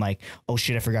XYZ, and then I'm like, oh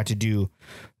shit, I forgot to do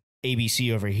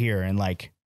ABC over here. And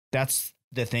like, that's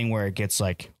the thing where it gets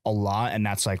like a lot, and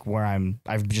that's like where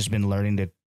I've just been learning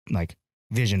to like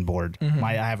vision board.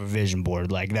 I have a vision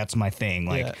board, like, that's my thing.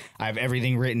 Like, I have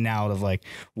everything written out of like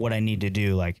what I need to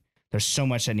do. Like, there's so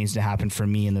much that needs to happen for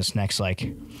me in this next like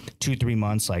 2-3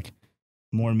 months, like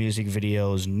more music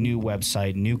videos, new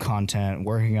website, new content,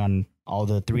 working on all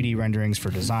the 3D renderings for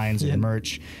designs and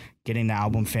merch, getting the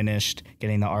album finished,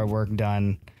 getting the artwork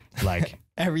done, like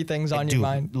everything's on your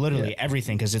mind. Literally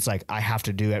everything, because it's like, I have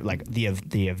to do it, like the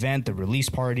event, the release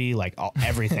party, like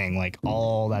everything, like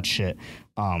all that shit.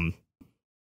 The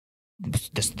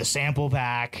sample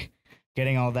pack,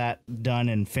 getting all that done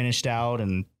and finished out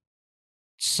and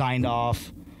signed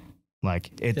off, like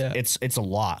it's a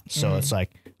lot. So it's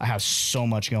like, I have so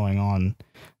much going on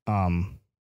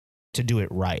to do it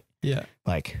right. Yeah.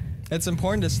 Like, it's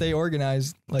important to stay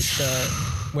organized. Like,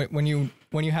 when you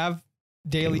when you have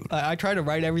daily, I try to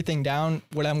write everything down,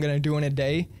 what I'm going to do in a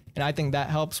day. And I think that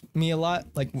helps me a lot.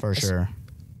 Like For sure.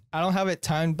 I don't have it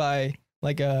timed by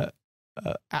like a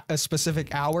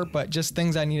specific hour, but just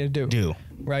things I need to do.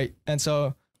 Right. And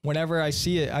so whenever I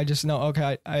see it, I just know,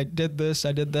 okay, I did this.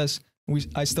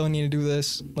 I still need to do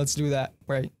this. Let's do that.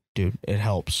 Right. Dude, it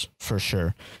helps for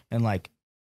sure. And like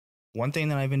one thing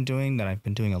that I've been doing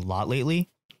a lot lately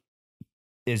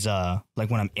is like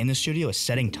when I'm in the studio is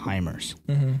setting timers.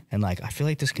 And like I feel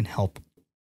like this can help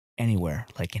anywhere,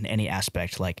 like in any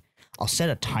aspect. Like I'll set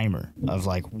a timer of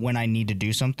like when I need to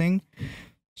do something.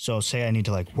 So say I need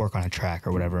to like work on a track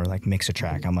or whatever, like mix a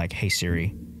track. I'm like, hey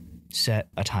Siri, set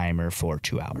a timer for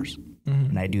 2 hours.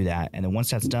 And I do that. And then once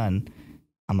that's done,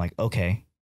 I'm like, okay,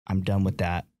 I'm done with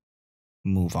that.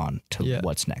 Move on to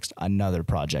what's next, another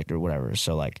project or whatever.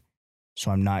 So like, so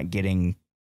I'm not getting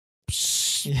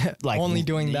like only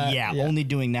doing that. Only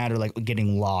doing that or like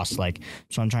getting lost. Like,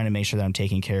 so I'm trying to make sure that I'm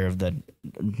taking care of the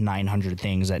 900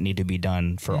 things that need to be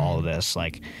done for all of this.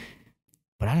 Like,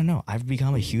 but I don't know. I've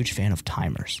become a huge fan of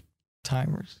timers. I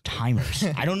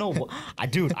don't know. I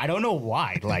don't know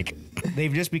why. Like,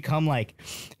 they've just become like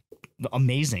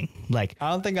amazing. Like, I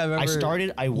don't think I've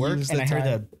ever. I worked and I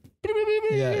heard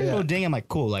the ding. I'm like,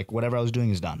 cool. Like, whatever I was doing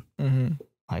is done.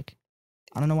 Like,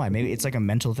 I don't know why. Maybe it's like a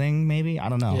mental thing. Maybe I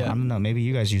don't know. I don't know. Maybe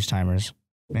you guys use timers.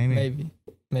 Maybe.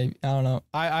 I don't know.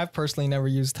 I've personally never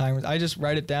used timers. I just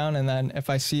write it down and then if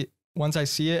I see it, once I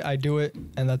see it, I do it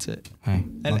and that's it. Hey,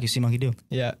 monkey see, monkey do.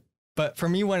 Yeah. But for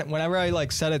me, whenever I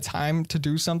like set a time to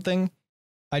do something,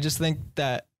 I just think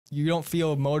that you don't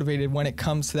feel motivated when it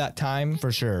comes to that time.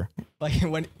 For sure. Like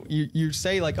when you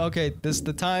say like, okay, this is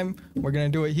the time, we're going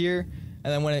to do it here.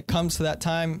 And then when it comes to that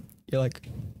time, you're like,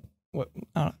 what?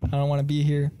 I don't want to be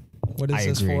here. What is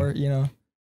this for? You know?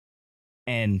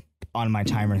 And on my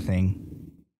timer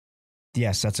thing,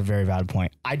 yes, that's a very valid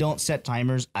point. I don't set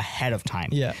timers ahead of time.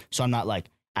 Yeah. So I'm not like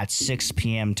at 6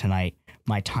 p.m. tonight,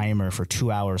 my timer for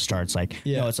 2 hours starts. Like,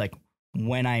 no, it's like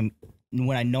when I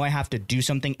know I have to do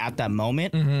something at that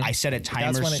moment, I set a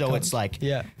timer. So it's like,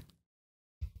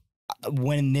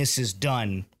 when this is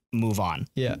done, move on.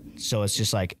 Yeah. So it's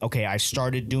just like, okay, I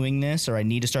started doing this or I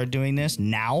need to start doing this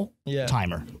now.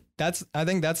 Timer. I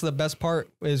think that's the best part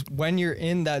is when you're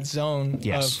in that zone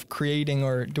of creating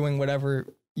or doing whatever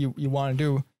you want to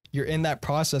do, you're in that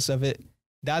process of it.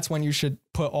 That's when you should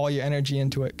put all your energy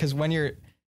into it. Cause when you're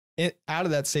out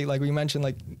of that state, like we mentioned,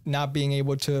 like not being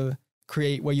able to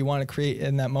create what you want to create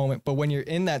in that moment. But when you're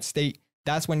in that state,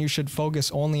 that's when you should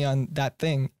focus only on that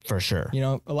thing. For sure. You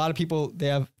know, a lot of people,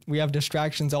 we have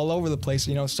distractions all over the place,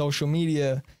 you know, social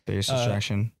media. Biggest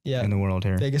distraction in the world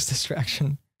here. Biggest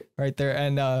distraction right there.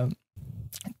 And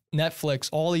Netflix,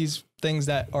 all these things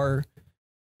that are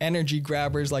energy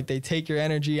grabbers, like they take your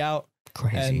energy out.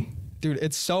 Crazy. And dude,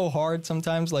 it's so hard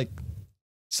sometimes. Like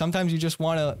sometimes you just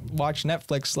want to watch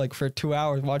Netflix like for 2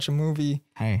 hours, watch a movie.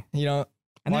 Hey. You know,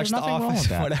 and watch The Office,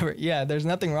 whatever. Yeah, there's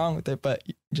nothing wrong with it, but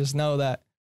just know that.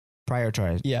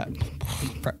 Prioritize. Yeah.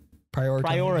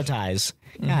 Prioritize.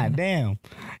 God damn.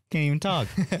 Can't even talk.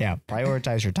 Yeah.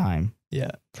 Prioritize your time.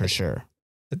 Yeah. For sure.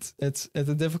 It's a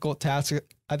difficult task.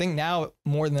 I think now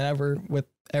more than ever with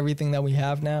everything that we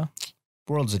have now.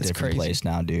 World's a different place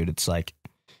now, dude. It's like,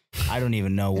 I don't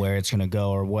even know where it's going to go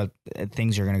or what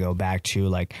things are going to go back to.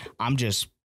 Like, I'm just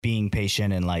being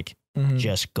patient and like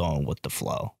just going with the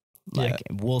flow. Like,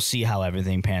 we'll see how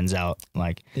everything pans out.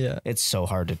 Like, it's so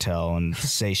hard to tell and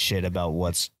say shit about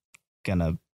what's going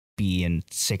to be in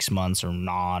 6 months or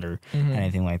not or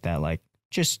anything like that. Like,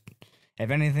 just, if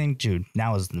anything, dude,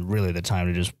 now is really the time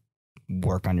to just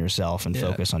work on yourself and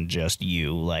focus on just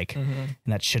you. Like, and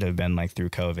that should have been like through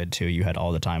COVID too. You had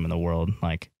all the time in the world.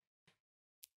 Like,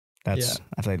 I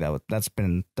feel like that's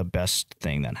been the best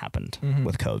thing that happened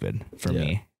with COVID for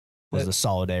me. Was the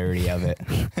solidarity of it.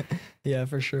 Yeah,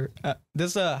 for sure.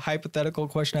 This is a hypothetical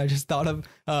question I just thought of.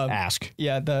 Ask.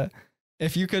 Yeah,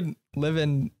 if you could live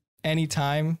in any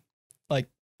time, like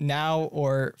now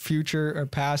or future or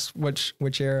past,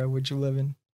 which era would you live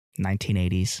in?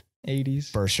 1980s.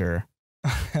 80s. For sure.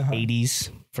 80s,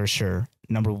 for sure.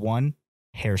 Number 1,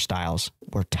 hairstyles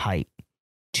were tight.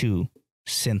 2,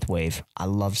 synthwave. I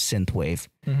love synthwave.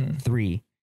 3,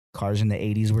 cars in the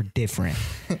 80s were different.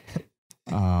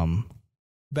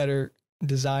 Better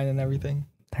design and everything.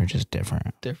 They're just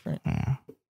different. Yeah.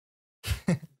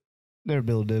 They're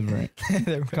built different.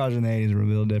 Cars in the 80s were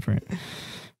built different.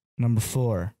 Number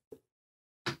 4,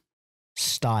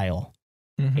 style.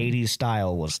 80s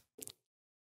style was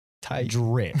tight.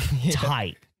 Drip.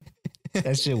 Tight.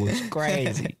 That shit was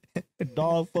crazy.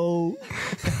 Dog food.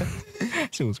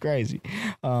 Shit was crazy.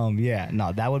 Yeah,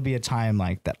 no, that would be a time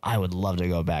like that I would love to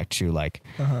go back to. Like,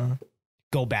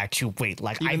 go back to. Wait,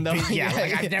 like I've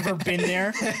never been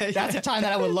there. That's a time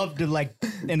that I would love to, like,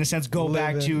 in a sense, go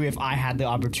back to if I had the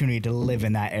opportunity to live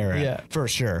in that era. Yeah, for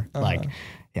sure. Like,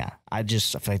 yeah, I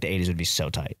feel like the 80s would be so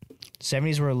tight.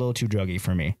 70s were a little too druggy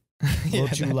for me. A little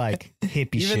too like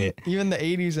hippie shit. Even the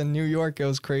 80s in New York, it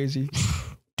was crazy.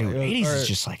 Dude, 80s is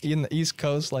just like in the East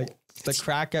Coast, like the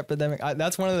crack epidemic.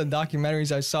 That's one of the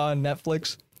documentaries I saw on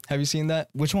Netflix. Have you seen that?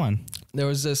 Which one? There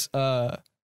was this. I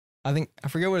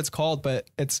forget what it's called, but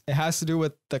it has to do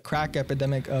with the crack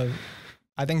epidemic of.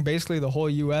 I think basically the whole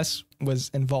U.S. was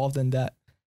involved in that.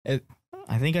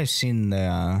 I think I've seen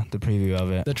the preview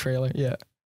of it. The trailer, yeah.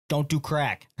 Don't do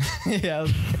crack. Yeah.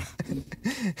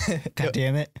 God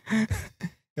damn it.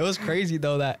 It was crazy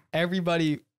though that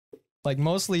everybody, like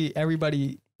mostly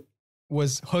everybody,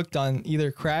 was hooked on either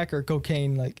crack or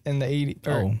cocaine, like in the 80s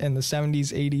or in the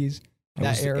 70s, 80s.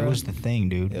 Era. It was the thing,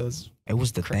 dude. It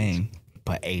was the thing.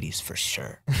 But 80s for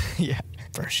sure. Yeah,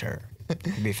 for sure. I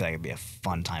feel like it'd be a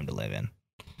fun time to live in.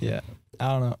 Yeah, I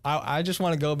don't know. I just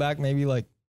want to go back maybe like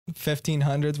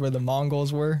 1500s where the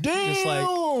Mongols were.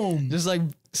 Damn! Just like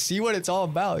see what it's all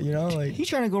about, you know? Like he's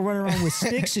trying to go run around with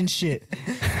sticks and shit.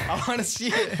 I want to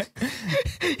see it.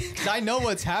 'Cause I know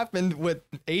what's happened with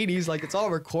 80s. Like it's all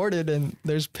recorded and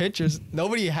there's pictures.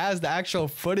 Nobody has the actual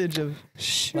footage of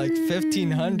like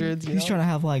 1500s. He's trying to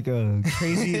have like a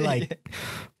crazy like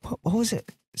what was it?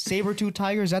 Saber-tooth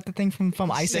tiger? Is that the thing from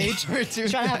Ice Age? Trying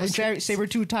to have a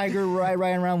saber-tooth tiger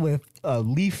riding around with a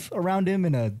leaf around him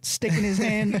and a stick in his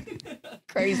hand.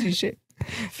 Crazy shit.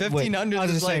 1500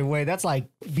 is like that's like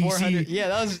BC. Yeah,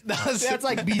 that's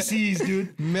like BC's,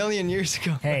 dude. A million years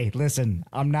ago. Hey, listen,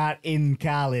 I'm not in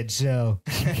college, so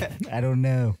I don't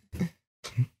know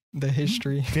the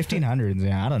history. 1500s.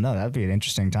 Yeah, I don't know. That'd be an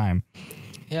interesting time.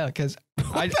 Yeah, because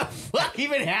what the fuck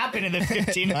even happened in the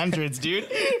 1500s, dude?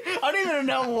 I don't even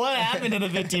know what happened in the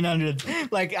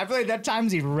 1500s. Like, I feel like that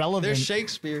time's irrelevant. There's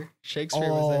Shakespeare. Shakespeare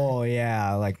was there. Oh,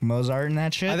 yeah, like Mozart and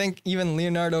that shit. I think even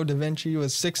Leonardo da Vinci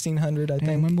was 1600, I think.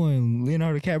 Hey, my boy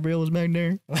Leonardo DiCaprio was back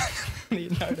there.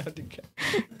 Leonardo DiCaprio.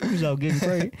 He was out getting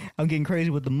crazy. I'm getting crazy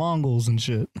with the Mongols and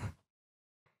shit.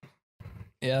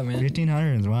 Yeah, man.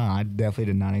 1500s, wow. I definitely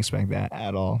did not expect that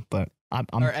at all, but I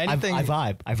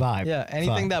vibe. Yeah,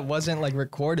 anything that wasn't like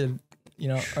recorded, you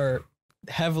know, or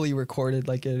heavily recorded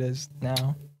like it is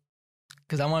now.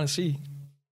 Because I want to see,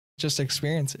 just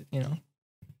experience it, you know.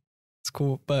 It's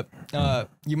cool. But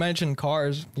you mentioned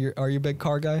cars. Are you a big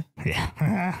car guy?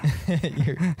 Yeah.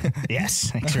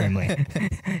 Yes, extremely.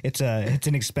 It's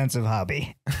an expensive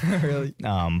hobby. Really?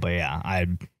 But yeah,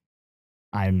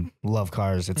 I love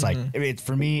cars. It's like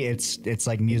for me, it's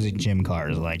like music gym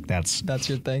cars. Like that's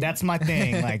your thing. That's my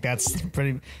thing. Like that's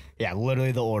pretty. Yeah,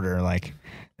 literally the order. Like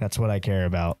that's what I care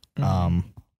about.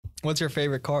 What's your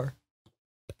favorite car?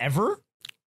 Ever?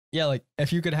 Yeah, like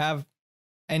if you could have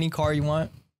any car you want,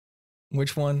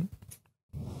 which one?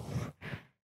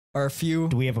 Or a few?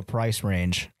 Do we have a price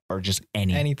range or just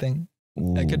anything?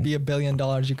 Ooh. It could be $1 billion.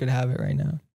 You could have it right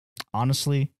now.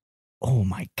 Honestly. Oh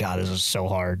my God, this is so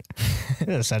hard. This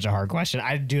is such a hard question.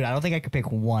 I don't think I could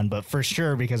pick one, but for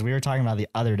sure, because we were talking about the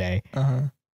other day,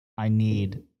 I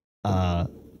need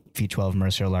V12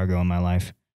 Murcielago in my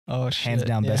life. Oh shit. Hands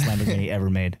down, best Lamborghini ever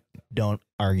made. Don't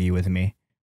argue with me.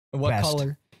 What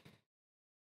color?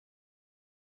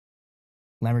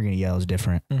 Lamborghini yellow is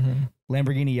different.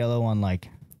 Lamborghini yellow on like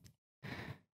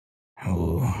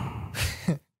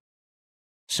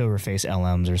silver face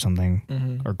LMs or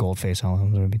something, or gold face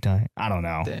LMs would be tight. I don't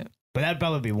know. Damn. But that'd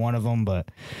probably be one of them. But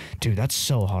dude, that's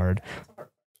so hard.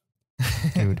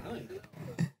 Dude.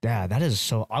 Yeah, that is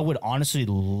so. I would honestly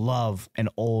love an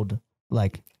old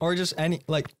like, or just any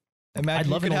like. Imagine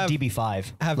I'd love an old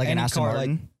DB5, have like an Aston car,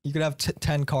 Martin. Like, you could have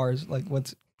 10 cars. Like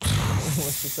what's the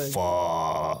thing?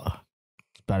 Fuck.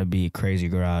 It's about to be a crazy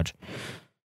garage.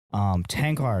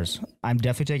 10 cars. I'm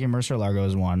definitely taking Murcielago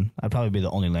as one. I'd probably be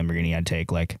the only Lamborghini I'd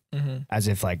take. Like, as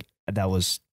if like that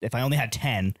was if I only had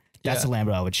 10. That's the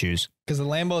Lambo I would choose. Because the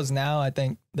Lambos now, I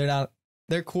think they're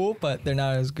cool, but they're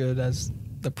not as good as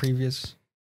the previous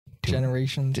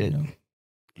generations. You know?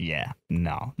 Yeah,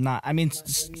 no, not. I mean,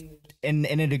 in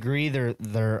a degree, they're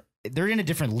in a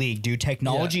different league, dude.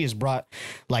 Technology has brought,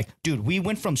 like, dude, we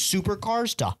went from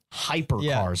supercars to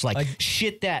hypercars, like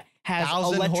shit that has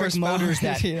electric motors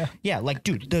that, like,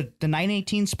 dude, the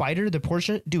 918 Spider, the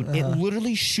Porsche, dude, it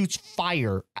literally shoots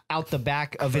fire out the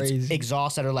back of its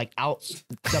exhaust that are like out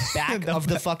the back of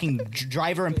the fucking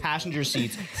driver and passenger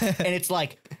seats, and it's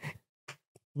like,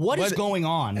 what is going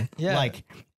on? Like,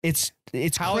 It's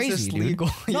How crazy, is this dude. legal?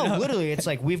 No, You know? literally, it's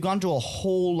like we've gone to a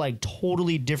whole like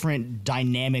totally different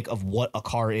dynamic of what a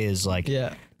car is. Like,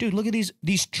 Yeah. dude, look at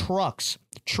these trucks.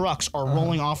 Trucks are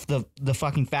rolling off the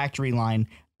fucking factory line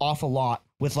off a lot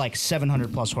with like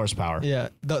 700 plus horsepower. Yeah.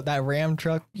 That Ram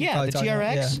truck. you're Yeah, probably the talking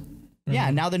about, TRX.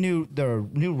 Yeah, now the new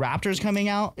Raptor's coming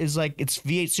out is like it's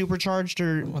V8 supercharged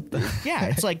or What the? yeah,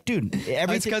 it's like dude,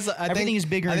 everything everything is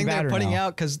bigger I think and they're badder putting now.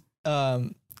 out because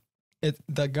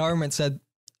the government said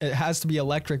it has to be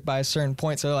electric by a certain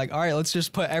point. So they're like, all right, let's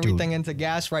just put everything into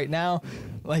gas right now,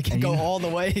 like And go you know- all the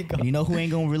way. Go. And you know who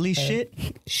ain't gonna release shit?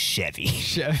 Chevy.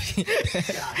 Chevy.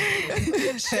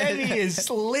 Chevy is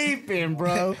sleeping,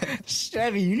 bro.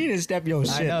 Chevy, you need to step your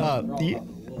shit know. up.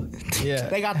 Yeah.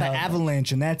 They got the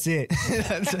Avalanche, and that's it.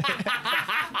 That's it.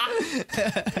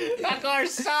 That car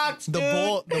sucks, dude.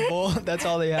 The bull. That's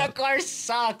all they That have. car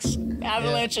sucks.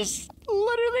 Avalanche is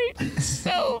literally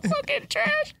so fucking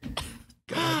trash.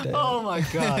 Goddamn. Oh my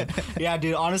god. Yeah,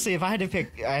 dude. Honestly, if I had to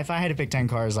pick 10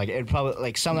 cars, like it'd probably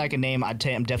like something I could name. I'm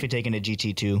definitely taking a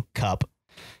GT2 Cup,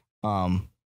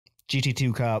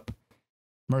 GT2 Cup,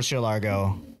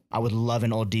 Murcielago. I would love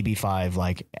an old DB5,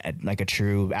 like a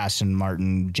true Aston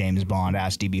Martin James Bond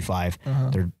ass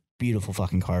DB5. They're beautiful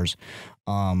fucking cars.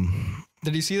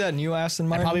 Did you see that new Aston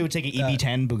Martin? I probably would take an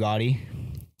EB10 Bugatti.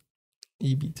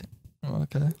 EB10. Oh,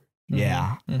 okay.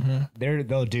 Yeah, Mm-hmm. they're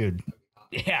though, dude.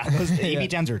 Yeah, those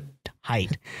EB10s are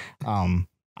tight.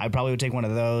 I probably would take one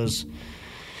of those.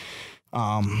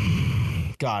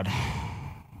 God,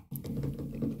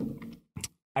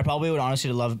 I probably would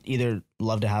honestly love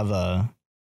to have a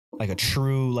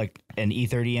true like an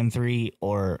E30 M3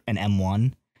 or an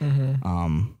M1.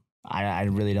 Mm-hmm. I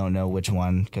really don't know which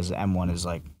one because M1 is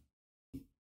like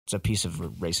it's a piece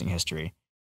of racing history.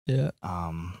 Yeah.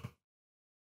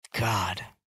 God,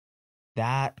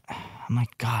 that I'm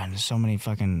like God. There's so many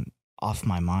fucking off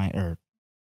my mind or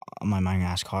on my mind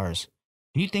ass cars.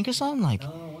 Can you think of something like?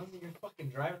 Ones that you're fucking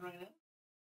driving right now.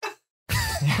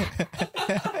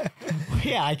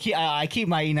 Yeah, I keep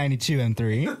my E92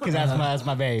 M3 because that's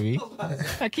my baby.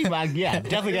 I keep my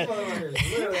definitely got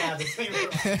Literally have the same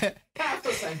for half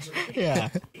a century. yeah,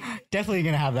 definitely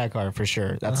gonna have that car for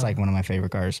sure. That's like one of my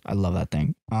favorite cars. I love that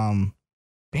thing.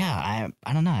 Yeah,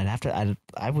 I don't know.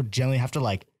 I would generally have to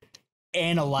like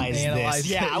analyze this.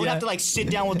 Yeah, I would have to like sit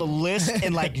down with a list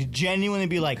and like genuinely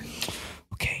be like,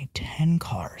 okay, 10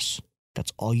 cars.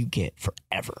 That's all you get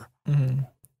forever. Mm-hmm.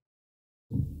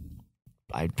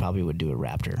 I probably would do a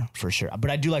Raptor for sure,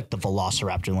 but I do like the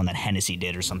Velociraptor, the one that Hennessy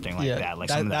did or something like that. Like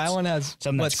that one has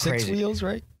something what, that's 6 crazy. wheels,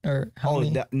 right? Or how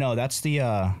many? No, that's the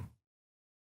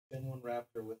Been one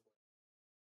Raptor with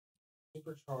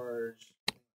supercharged.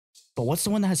 But what's the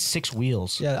one that has 6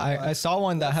 wheels? Yeah, I saw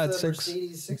one that had 6.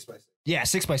 Mercedes 6x6. Yeah,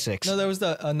 6x6. No, there was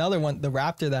another one, the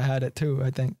Raptor that had it too. I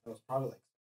think. That was probably like.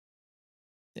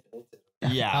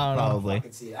 Yeah, I don't know. I probably.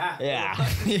 can see that. Yeah.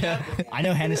 Yeah. I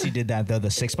know Hennessy did that though. The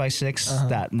 6x6,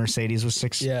 that Mercedes was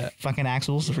 6 Yeah. fucking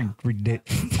axles.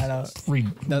 Ridiculous. I know.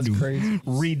 That's crazy.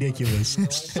 Ridiculous.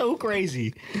 So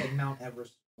crazy. Like Mount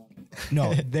Everest.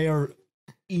 No, they are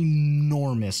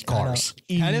enormous cars.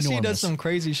 Hennessy Enormous. does some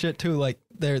crazy shit too. Like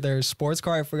their sports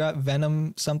car, I forgot,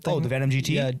 Venom something. Oh, the Venom GT?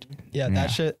 Yeah, Yeah.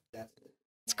 that shit.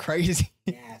 It's crazy.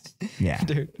 Nasty. Yeah.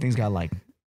 Dude. Thing's got like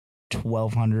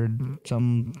 1,200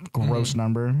 some gross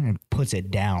number and puts it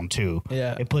down too.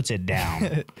 Yeah. It puts it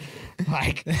down.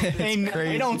 Like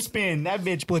they don't spin. That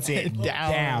bitch puts it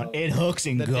down. It hooks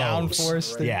and The goes.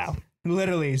 downforce. Yeah.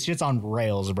 Literally, it's just on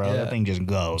rails, bro. Yeah. That thing just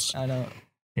goes. I know.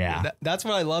 Yeah. That's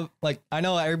what I love. Like, I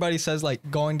know everybody says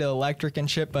like going to electric and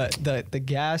shit, but the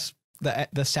gas,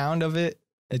 the sound of it,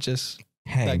 it just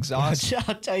Hey, the exhaust.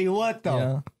 I'll tell you what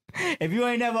though. Yeah. If you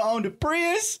ain't never owned a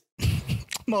Prius,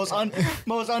 most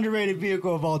underrated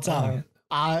vehicle of all time.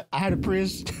 I had a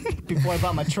Prius before I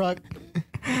bought my truck.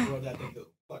 Rode that thing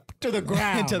To the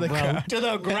ground, To the bro. ground. To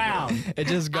the ground. It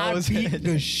just goes. I beat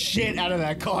the shit out of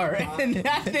that car, and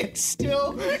that thing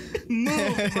still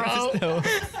moved, bro.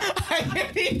 I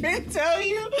can't even tell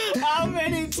you how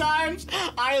many times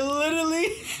I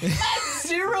literally had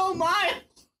 0 miles.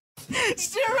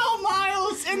 0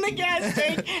 miles in the gas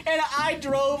tank, and I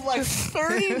drove like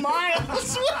 30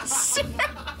 miles.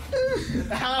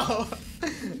 How?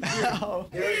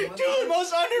 Dude,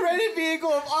 most underrated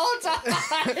vehicle of all time.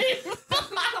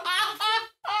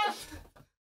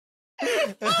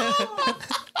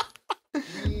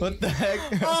 What the heck?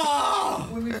 Oh,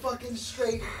 When we fucking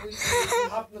we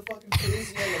hopped in the fucking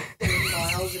Prius, you had like 30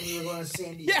 miles and we were going to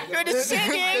San Diego. yeah, going to San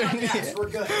Diego. Yes, we're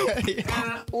good. And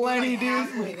we're Plenty, like dude.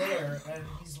 halfway there, and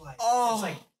he's like, Oh. it's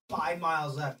like 5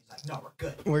 miles left. He's like, no, we're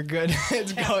good. We're good.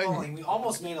 It's Kept going. going. We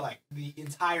almost made it like the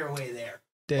entire way there.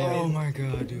 Damn. Oh my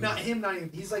god, dude. Not even.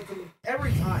 He's like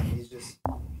every time. He's just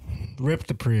Rip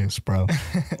the Prius, bro.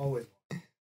 always.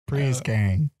 Prius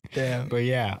gang. Damn. But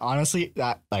yeah, honestly,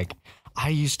 that like I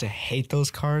used to hate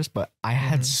those cars, but I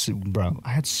had I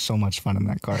had so much fun in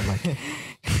that car. Like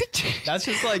That's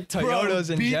just like Toyotas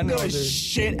in beat general, the dude.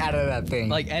 shit out of that thing.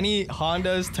 Like any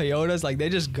Hondas, Toyotas, like they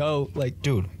just go. Like,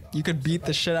 dude, you could beat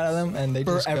the shit out of them, and they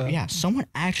just go. yeah, someone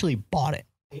actually bought it.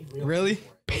 Really?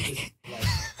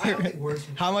 I don't think words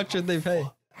can How much did they pay?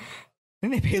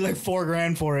 Then they paid like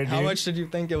 $4,000 for it, dude. How much did you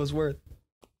think it was worth?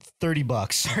 $30.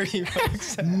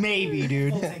 $30. Maybe,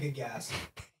 dude. full tank of gas.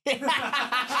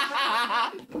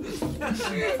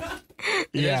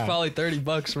 It is probably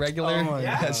 $30 regular. Oh my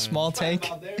a God. small tank.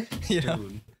 You know?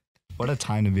 Dude, what a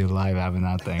time to be alive having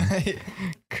that thing.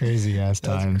 Crazy ass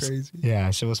That's times. crazy. Yeah,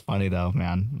 shit was funny though,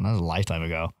 man. That was a lifetime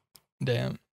ago.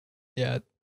 Damn. Yeah.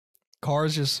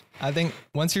 Cars just, I think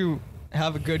once you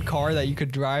have a good car that you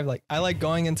could drive, like I like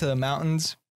going into the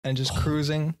mountains and just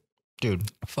cruising. Dude,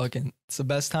 Fucking, it's the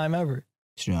best time ever.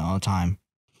 you know, all the time.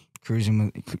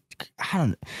 Cruising with, I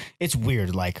don't, it's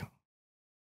weird, like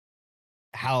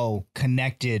how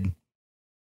connected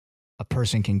a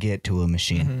person can get to a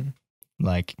machine. Mhm.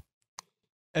 Like,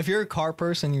 If you're a car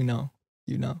person, you know.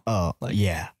 oh, Like-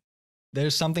 yeah.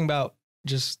 There's something about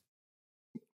just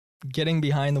getting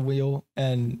behind the wheel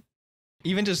and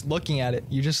even just looking at it,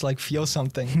 you just like feel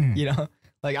something, you know?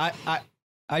 Like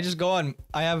I just go on,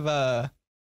 I have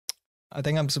I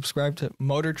think I'm subscribed to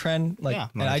Motor Trend, like, Yeah,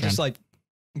 and Motor I just Trend. like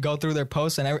go through their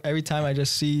posts, and every time I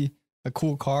just see a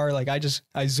cool car, like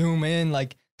I zoom in,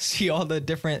 like see all the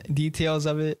different details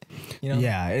of it, you know?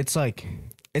 Yeah, it's like,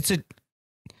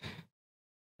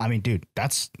 I mean, dude,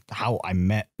 that's how I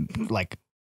met, like,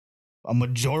 a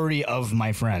majority of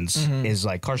my friends Mhm. is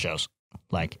like car shows.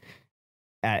 Like,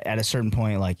 at a certain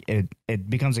point, like, it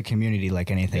becomes a community like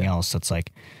anything Yeah. else that's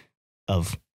like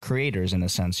of creators in a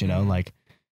sense, you know, Mhm. like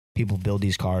people build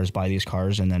these cars, buy these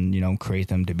cars, and then, you know, create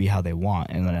them to be how they want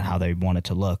and then how they want it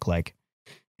to look like.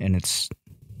 And it's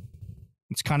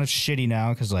kind of shitty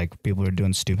now because like people are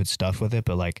doing stupid stuff with it,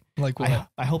 but like Like what?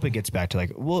 I hope it gets back to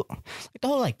like, well, like the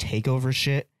whole like takeover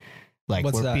shit, like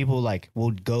What's where that? people like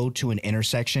will go to an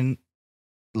intersection,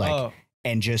 like Oh,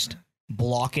 and just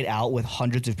block it out with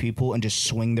hundreds of people and just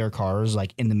swing their cars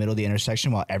like in the middle of the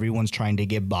intersection while everyone's trying to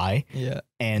get by, yeah.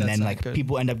 and That's then not like good.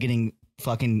 people end up getting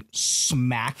fucking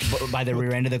smacked by the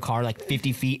rear end of the car like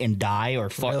 50 feet and die, or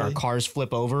or Really? cars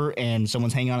flip over and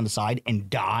someone's hanging on the side and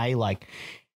die. Like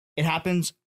it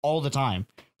happens all the time,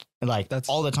 like That's-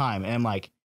 all the time, and I'm like,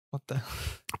 What the?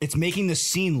 it's making the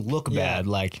scene look Yeah. bad.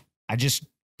 Like I just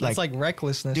That's like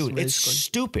recklessness, dude, it's basically.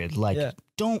 stupid. Like Yeah.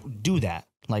 don't do that.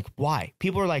 Like why?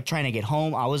 People are like trying to get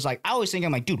home. I always think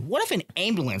I'm like, dude, what if an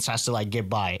ambulance has to like get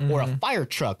by or a Mhm. fire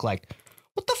truck? Like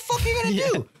what the fuck are you gonna Yeah.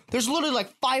 do? There's literally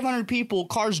like 500 people,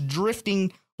 cars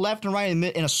drifting left and right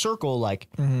in a circle. Like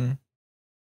Mhm.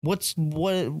 what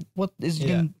is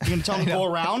Yeah. you gonna tell them to I go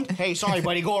know. around? Hey, sorry,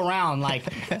 buddy, go around. Like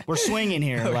we're swinging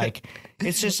here. Okay. Like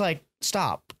it's just like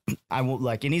stop. I will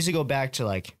like it needs to go back to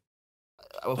like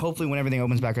hopefully when everything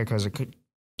opens back up because of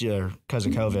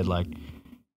COVID, like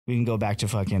we can go back to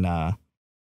fucking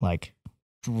like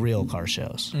real car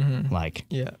shows, Mhm. like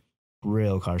Yeah.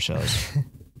 real car shows,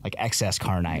 like excess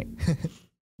car night.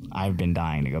 I've been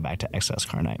dying to go back to excess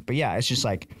car night, but yeah, it's just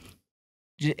like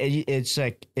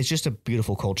it's just a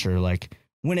beautiful culture, like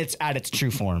when it's at its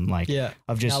true form, like Yeah.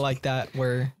 of just Not like that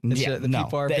where it's the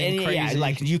people are being crazy. yeah,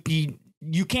 like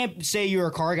you can't say you're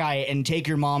a car guy and take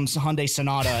your mom's Hyundai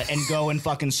Sonata and go and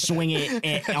fucking swing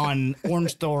it on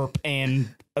Ormsthorpe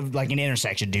and like an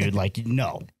intersection, dude. Like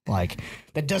no, like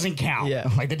that doesn't count. Yeah.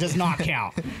 Like that does not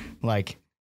count. Like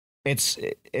it's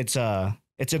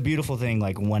a beautiful thing.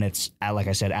 Like when it's at, like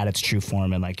I said, at its true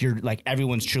form, and like you're like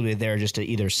everyone's truly there just to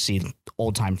either see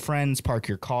old time friends, park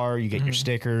your car, you get your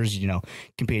stickers, you know,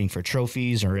 competing for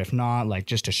trophies, or if not, like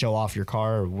just to show off your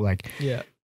car. Like Yeah.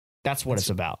 that's what it's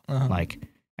about. Uh-huh. Like,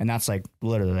 and that's like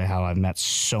literally how I've met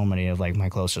so many of like my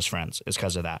closest friends is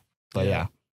because of that. But yeah.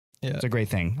 Yeah. It's a great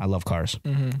thing. I love cars.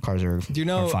 Mhm. Cars are, Do you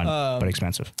know are fun, but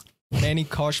expensive. Manny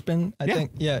Koshpin? I Yeah.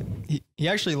 think. Yeah. He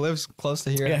actually lives close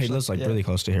to here. Yeah, he actually. lives like Yeah. really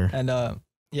close to here. And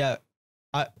yeah,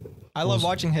 I love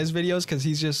watching his videos because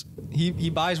he's just he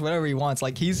buys whatever he wants.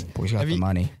 Like he's Boy's got have the you-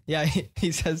 money. yeah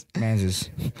he says Man's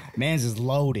is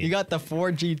loaded. he got the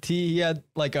Ford GT. He had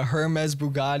like a Hermes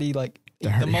Bugatti. Like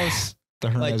the most.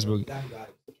 The Hermes like- Bugatti. That guy.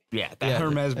 Yeah, the Yeah,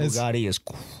 Hermes it's- Bugatti is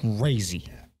crazy.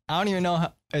 I don't even know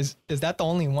how is that the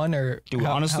only one or Dude,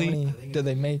 how honestly- many did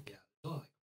they make?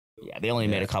 Yeah, they only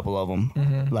made a couple of them.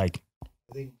 Mm-hmm. Like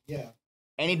I think, yeah.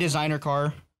 any designer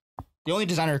car The only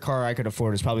designer car I could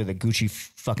afford is probably the Gucci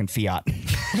fucking Fiat.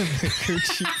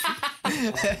 Gucci.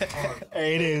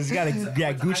 It is.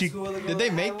 Gucci. Did they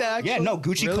make that? Actually? Yeah, no.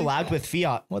 Gucci Really? collabed with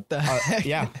Fiat. What the heck?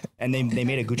 Yeah, and they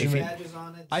made a Gucci Fiat. Badges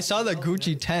on it. I saw the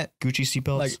Gucci tent. Gucci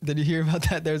seatbelts. Like, did you hear about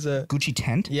that? There's a Gucci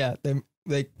tent. yeah.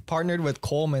 They partnered with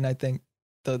Coleman. I think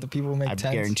the people who make I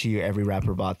tents. guarantee you, every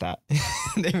rapper bought that.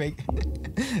 They make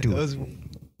Dude. those.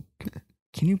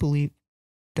 Can you believe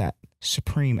that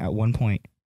Supreme at one point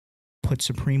put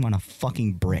Supreme on a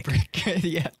fucking brick?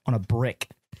 Yeah. On a brick.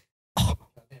 Oh,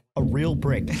 a real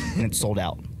brick. And it sold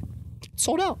out.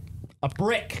 Sold out. A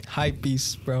brick.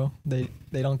 Hypebeast, bro. They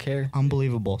don't care.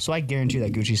 Unbelievable. So I guarantee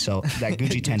that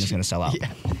Gucci 10 is going to sell out. Yeah,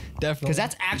 definitely. Because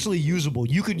that's actually usable.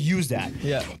 You could use that.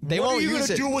 yeah. They What won't are you use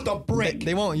gonna it. do with a brick?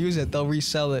 They won't use it. They'll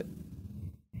resell it.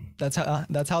 That's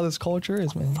how this culture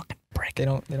is, man. Fucking brick. They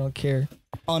don't care,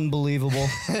 Unbelievable.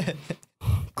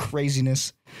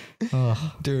 Craziness. Ugh.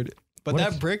 dude. But What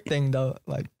that if- brick thing though,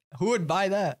 like, who would buy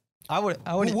that? I would.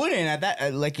 Who wouldn't at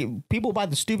that? People buy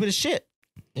the stupidest shit.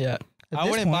 Yeah. I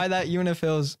this wouldn't buy point- that even if it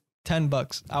was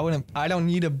 $10. I don't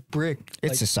need a brick.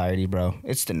 It's society, bro.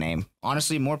 It's the name.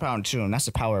 Honestly, more power to them. That's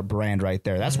the power of brand right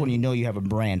there. That's when you know you have a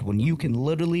brand. When you can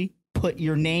literally put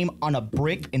your name on a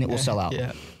brick and it will sell out.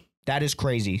 Yeah. That is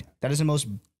crazy. That is the most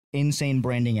insane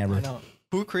branding ever. I know.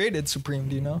 Who created Supreme?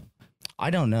 Do you know? I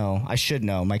don't know. I should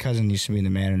know. My cousin used to be the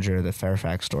manager of the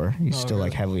Fairfax store. He's still like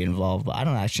really? heavily involved, but I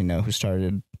don't actually know who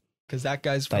started. Because that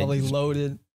guy's probably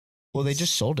loaded. Well, they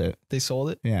just sold it. They sold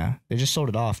it. Yeah, they just sold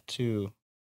it off to.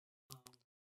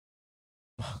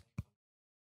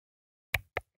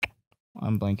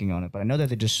 I'm blanking on it, but I know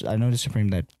that I know the Supreme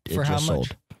that it For just how much?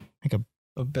 sold. Like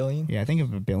 $1 billion. I think of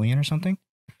 $1 billion or something.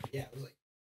 Yeah, it was like.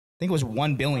 I think it was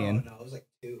 1 billion. No, it was like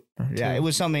 2. Yeah, it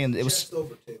was something. It was Just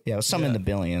over 2. yeah, it was something in Yeah. the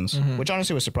billions, Mhm. which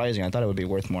honestly was surprising. I thought it would be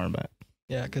worth more, but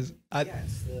Yeah, because Yeah,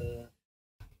 it's the.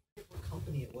 What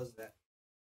company it was that.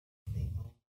 They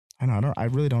owned. I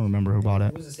really don't remember who bought It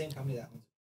it. was the same company that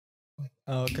owns.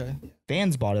 oh, okay.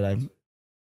 Vans bought it.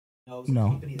 No, it was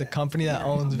No. The company that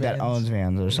owns That Vans. owns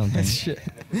Vans or something. Shit.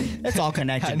 It's all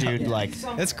connected, I know. dude. Like,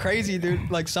 It's crazy,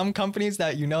 dude. Like some companies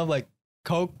that like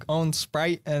Coke owns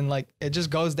Sprite, and like it just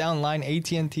goes down line.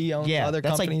 AT&T owns yeah, other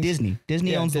that's companies. like Disney.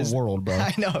 Disney Yeah, owns the Disney. world, bro.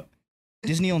 I know.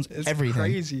 Disney owns It's everything.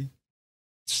 crazy.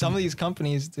 Some of these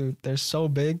companies, dude, they're so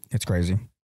big, It's crazy,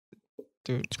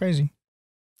 dude. It's crazy.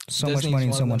 So much Disney's money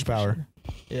and one so of them much for power. sure.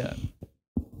 Yeah,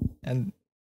 and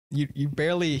you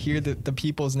barely hear the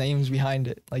people's names behind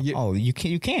it. Like you Oh, you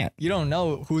can't. you don't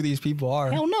know who these people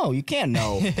are. Hell no, you can't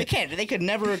know. They can't. They could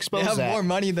never They expose have that, more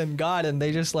money than God, and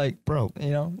they just like bro.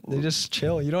 they just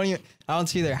chill. You don't even. I don't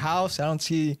see their house. I don't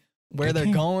see where They they're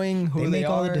can't. going, who They they make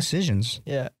all are. the decisions.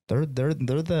 Yeah, They're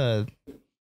the.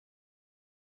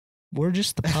 We're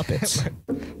just the puppets.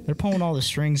 They're pulling all the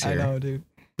strings I here. know, dude.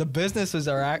 The businesses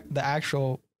are the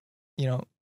actual,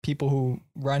 people who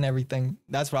run everything.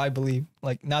 That's what I believe.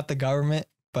 Like not the government,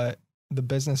 but the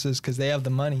businesses, because they have the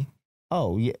money.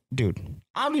 Oh yeah, dude.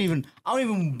 I don't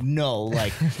even know.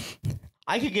 Like,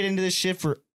 I could get into this shit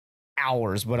for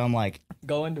hours, but I'm like,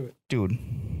 Go into it. dude,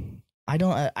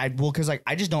 because like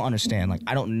I just don't understand. Like,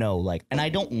 I don't know. Like, and I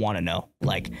don't want to know.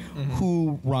 Like,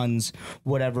 who runs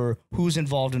whatever, who's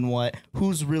involved in what,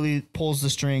 who's really pulls the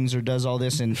strings or does all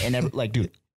this and like,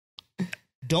 dude.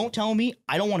 Don't tell me.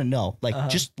 I don't want to know. Like,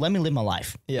 just let me live my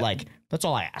life. Yeah. Like, that's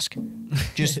all I ask.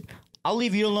 Just, I'll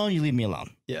leave you alone. You leave me alone.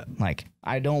 Yeah. Like,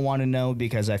 I don't want to know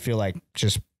because I feel like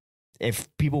just if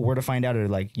people were to find out or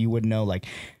like you would know, like,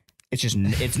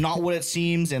 it's not what it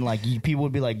seems. And like, people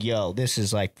would be like, yo, this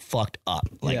is like fucked up.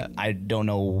 Like, Yeah. I don't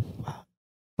know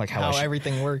like how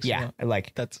everything works. yeah.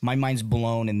 Like, That's my mind's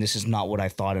blown and this is not what I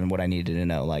thought and what I needed to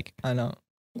know. Like, I know.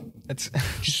 It's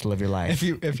just live your life. if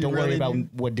you don't worry really about do-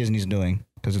 what Disney's doing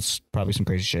because it's probably some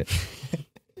crazy shit.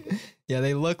 yeah,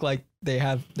 they look like they're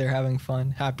having fun,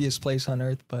 happiest place on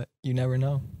earth, but you never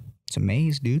know. It's a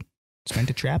maze, dude. It's meant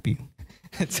to trap you.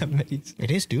 It's amazing. It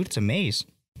is, dude. It's a maze.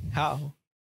 How?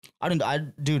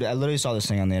 Dude, I literally saw this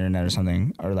thing on the internet or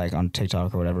something, or like on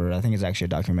TikTok or whatever. I think it's actually a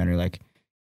documentary, like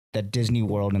that Disney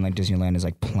World and like Disneyland is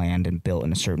like planned and built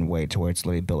in a certain way to where it's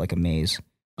literally built like a maze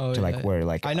Oh, to like yeah. where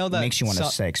like I know that makes you want to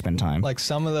spend time. Like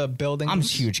some of the buildings. I'm a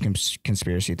huge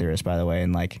conspiracy theorist, by the way,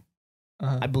 and like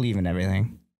I believe in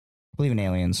everything. I believe in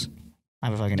aliens. I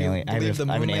have a fucking Do you alien. I believe have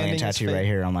the an moon alien landing is tattoo fake? right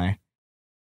here on my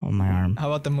arm. How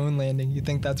about the moon landing? You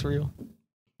think that's real?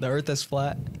 The Earth is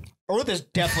flat. Earth is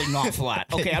definitely not flat.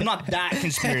 Okay, I'm not that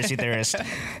conspiracy theorist.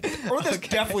 Earth is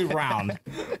definitely round.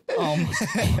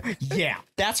 Yeah,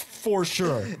 that's for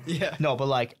sure. Yeah. No, but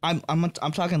like I'm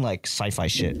talking like sci-fi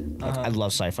shit. Like, I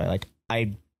love sci-fi. Like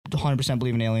I 100%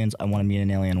 believe in aliens. I want to meet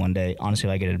an alien one day. Honestly,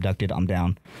 if I get abducted, I'm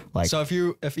down. Like, So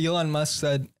if Elon Musk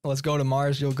said, let's go to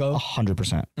Mars, you'll go?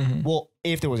 100%. Mhm. Well,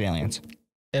 if there was aliens.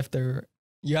 If they're,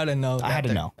 you had to know. I had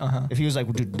to know. Uh-huh. If he was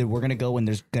like, dude, we're gonna go and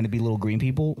there's gonna be little green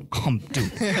people,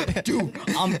 dude,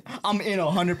 I'm in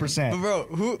 100%. But bro,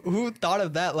 who thought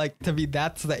of that? Like to be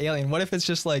that's the alien. What if it's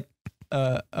just like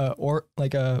or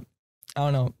like a I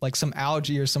don't know, like some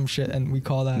algae or some shit, and we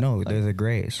call that? No, like, they're the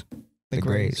grays. The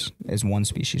grays is one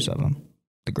species of them.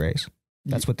 The grays.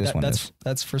 That's what this one is.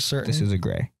 That's for certain. This is a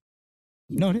gray.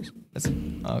 No, it is.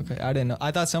 Okay, I didn't know.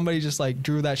 I thought somebody just like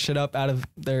drew that shit up out of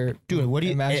their What do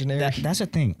you imaginary. that's the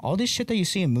thing. All this shit that you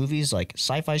see in movies, like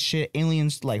sci-fi shit,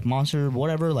 aliens, like monster,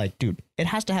 whatever. Like, dude, it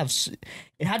had to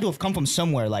have come from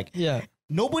somewhere. Like, yeah.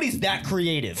 Nobody's that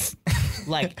creative.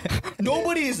 Like,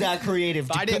 nobody is that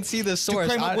creative. I didn't see the source.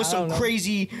 To come up with some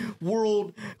crazy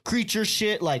world creature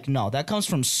shit. Like, no, that comes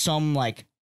from some like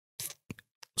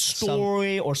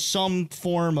story or some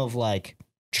form of like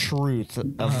truth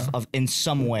of in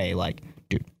some way. Like,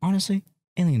 dude, honestly,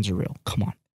 aliens are real. Come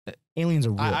on, aliens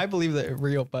are real. I believe they're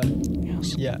real, but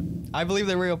yes. Yeah, I believe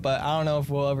they're real, but I don't know if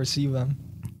we'll ever see them.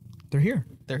 They're here.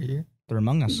 They're here. They're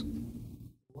among us.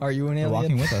 Are you an alien? They're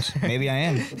walking with us. Maybe I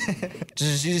am.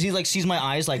 He like sees my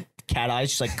eyes like cat eyes,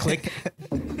 just like click,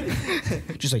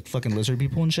 just like fucking lizard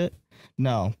people and shit.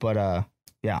 No, but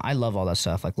yeah, I love all that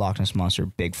stuff like Loch Ness Monster,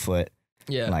 Bigfoot.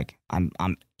 Yeah, like I'm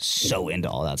so into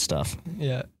all that stuff.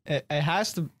 Yeah, it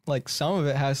has to, like, some of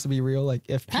it has to be real. Like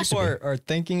if people are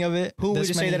thinking of it, who would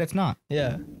you say that it's not?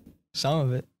 Yeah, some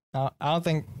of it. I don't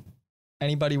think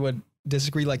anybody would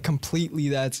disagree like completely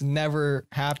that it's never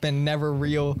happened, never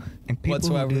real, and people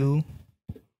whatsoever. Who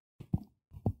do,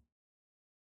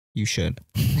 you should.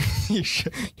 You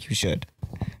should,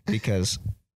 because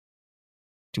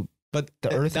but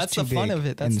the Earth that's is too the big fun of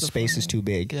it. That's and the space is too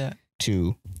big.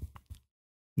 to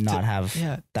not have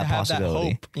that possibility.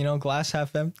 That hope, you know, glass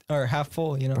half empty or half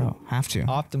full, you know. Bro, have to.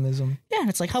 Optimism. Yeah,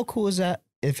 it's like, how cool is that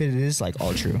if it is like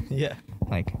all true? Yeah.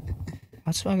 Like,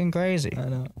 that's fucking crazy. I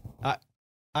know.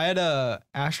 I had a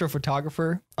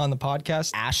astrophotographer on the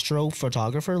podcast.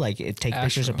 Astrophotographer? Like, it take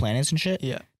pictures of planets and shit?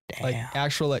 Yeah. Damn. Like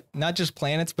actual, like not just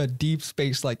planets, but deep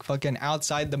space, like fucking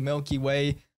outside the Milky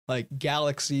Way, like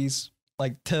galaxies,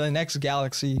 like to the next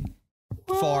galaxy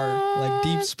far, like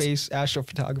deep space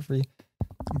astrophotography.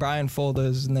 Brian Folda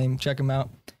is his name. Check him out.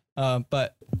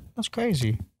 But that's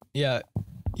crazy. Yeah.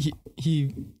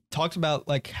 He talked about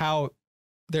like how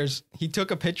he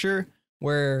took a picture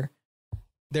where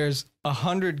there's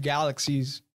 100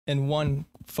 galaxies in one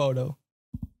photo.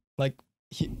 Like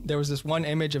there was this one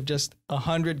image of just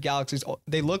 100 galaxies.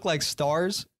 They look like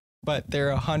stars, but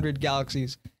they're 100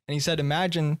 galaxies. And he said,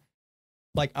 imagine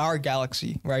like our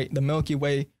galaxy, right? The Milky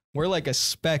Way. We're like a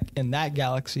speck in that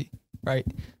galaxy, right?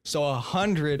 So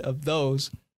 100 of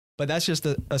those, but that's just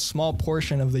a small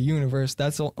portion of the universe.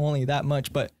 That's only that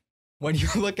much. But when you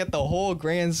look at the whole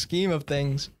grand scheme of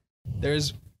things,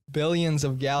 there's billions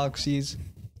of galaxies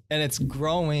and it's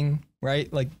growing,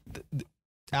 right? Like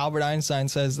Albert Einstein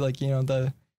says, like, you know,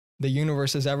 the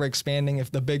universe is ever expanding.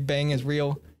 If the Big Bang is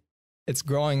real, it's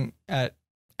growing at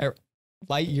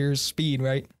light years speed,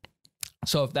 right?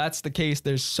 So if that's the case,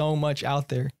 there's so much out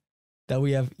there that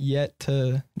we have yet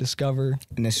to discover.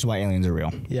 And this is why aliens are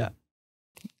real. Yeah.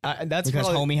 That's because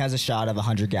homie has a shot of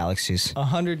 100 galaxies.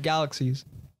 100 galaxies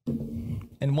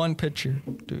in one picture.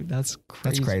 Dude, that's crazy.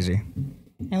 That's crazy.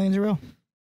 Aliens are real.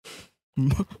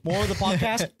 More of the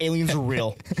podcast, aliens are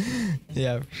real.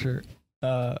 Yeah, for sure.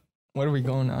 What are we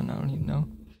going on? I don't even know.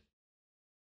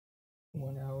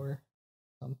 1 hour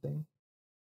something.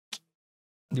 Do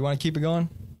you want to keep it going?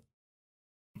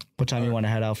 What time you want to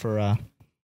head out for?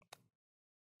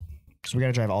 Because we got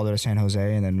to drive all the way to San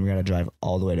Jose and then we got to drive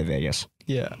all the way to Vegas.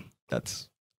 Yeah, that's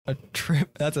a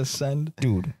trip. That's a send.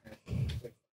 Dude.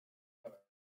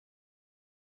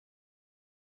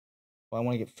 Well, I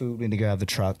want to get food. We need to go have the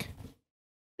truck.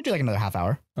 We'll do like another half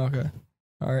hour. Okay.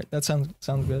 All right. That sounds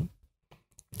good.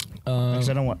 Because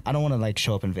I don't want to like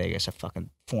show up in Vegas at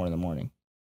fucking 4 a.m.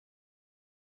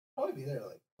 Probably be there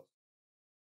like.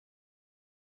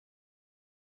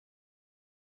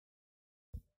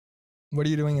 What are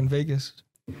you doing in Vegas?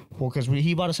 Well, because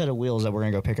he bought a set of wheels that we're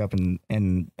gonna go pick up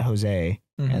in Jose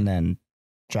and then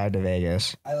drive to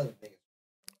Vegas. I live in Vegas.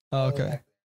 Oh, okay.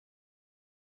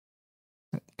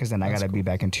 Because then I gotta be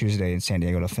back in Tuesday in San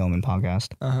Diego to film and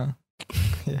podcast.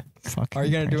 Yeah. Fuck. Are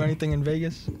you gonna do anything in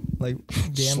Vegas? Like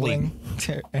gambling?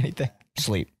 Anything?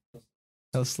 Sleep.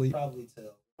 No sleep. Probably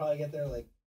get there like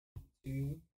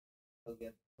 2. He'll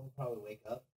probably wake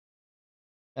up.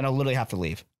 And I'll literally have to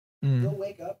leave. He'll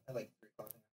wake up at like 3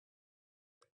 o'clock.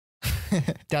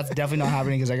 That's definitely not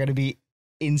happening because I got to be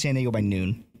in San Diego by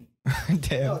noon.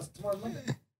 Damn. No, it's tomorrow's Monday.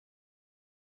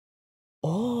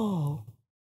 Oh.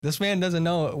 This man doesn't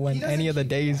know when any of the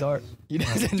days are. He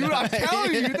doesn't Dude, know. I'm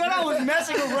telling you, you thought I was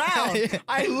messing around.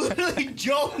 I literally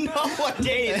don't know what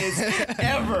day it is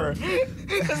ever.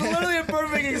 That's literally a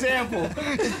perfect example.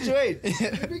 Wait.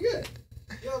 It'd be good.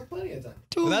 You have plenty of time.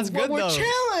 Dude, Well, that's good, we're though.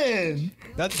 chilling.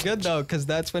 That's good though, because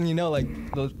that's when you know, like,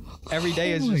 every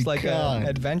day is Oh just my like God. an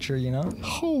adventure, you know?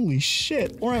 Holy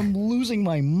shit. Or I'm losing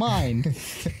my mind.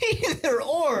 Either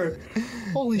or.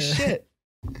 Holy shit.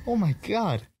 Oh my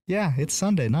God. Yeah, it's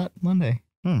Sunday, not Monday.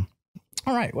 All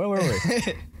right, where were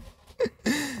we?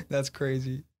 That's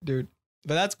crazy, dude.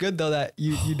 But that's good though that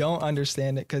you don't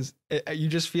understand it because you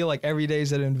just feel like every day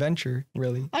is an adventure,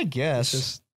 really. I guess.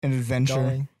 Just An adventure.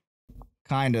 going.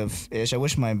 Kind of ish. I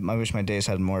wish my days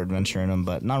had more adventure in them,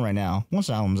 but not right now. Once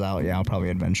the album's out, yeah, I'll probably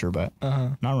adventure, but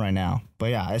not right now. But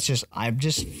yeah, it's just I'm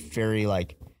just very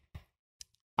like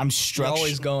I'm You're structured.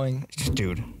 always going.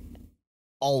 Dude.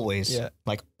 Always. Yeah.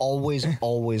 Like always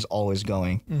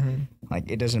going.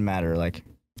 Like it doesn't matter. Like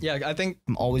Yeah, I think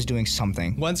I'm always doing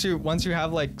something. once you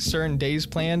have like certain days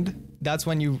planned, that's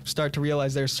when you start to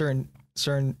realize there's certain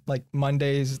like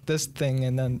Mondays this thing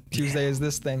and then Tuesday is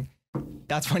this thing.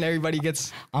 That's when everybody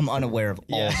gets I'm unaware of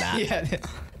all that.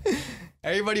 Yeah.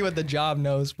 Everybody with the job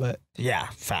knows, but Yeah,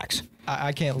 facts.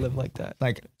 I can't live like that.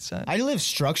 Like I live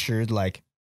structured. Like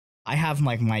I have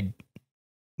like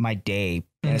my day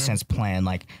in a sense planned.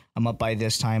 Like I'm up by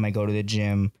this time, I go to the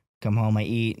gym, come home, I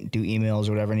eat, do emails,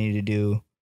 whatever I need to do,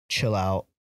 chill out,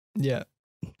 Yeah.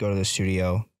 go to the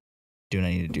studio, do what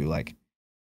I need to do. Like,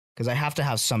 because I have to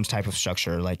have some type of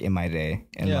structure like in my day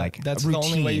and Yeah, like that's a the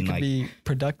only way you routine, can like, be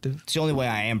productive. It's the only way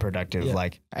I am productive. Yeah.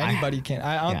 Like Anybody can.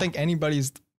 I don't yeah. think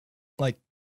anybody's like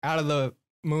out of the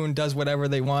moon does whatever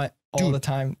they want all Dude, the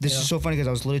time. This is so funny because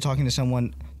I was literally talking to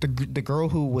someone, the girl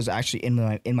who was actually in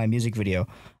my music video.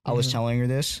 I was telling her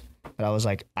this, that I was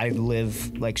like, I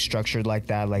live like structured like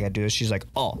that, like I do this. She's like,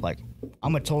 oh, like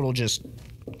I'm a total just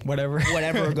whatever.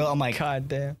 go. I'm like, God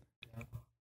damn.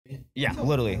 yeah,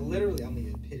 literally. Literally, I'm the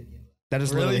epitome of That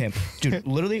is literally him, dude.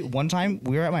 Literally, one time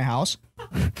we were at my house.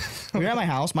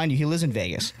 Mind you, he lives in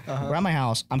Vegas. We're at my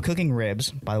house. I'm cooking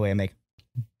ribs. By the way, I make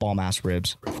bomb ass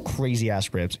ribs, crazy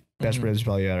ass ribs, best ribs you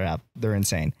probably ever have. They're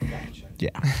insane.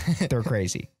 Yeah, they're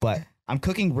crazy. But I'm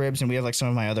cooking ribs, and we have like some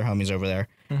of my other homies over there.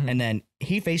 And then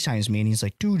he FaceTimes me, and he's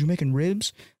like, "Dude, you're making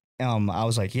ribs?" I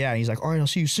was like, "Yeah." And he's like, "All right, I'll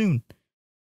see you soon."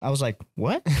 I was like,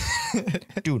 "What?"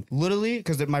 Dude, literally,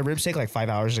 because my ribs take like 5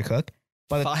 hours to cook.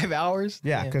 5 hours?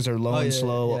 Yeah, because they're low and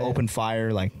slow, open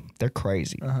fire, like they're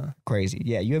crazy, crazy.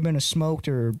 Yeah, you ever been to smoked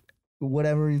or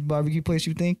whatever barbecue place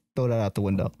you think? Throw that out the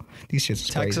window. These shits is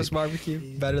Texas crazy.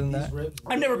 barbecue better than that.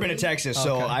 I've never been to Texas,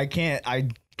 so I can't.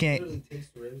 Literally takes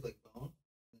the ribs like bone,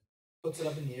 puts it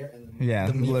up in the air, and then Yeah,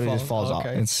 The meat literally just falls off.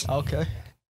 Okay. It's Okay.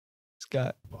 It's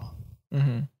got.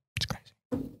 it's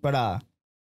crazy. But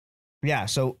yeah.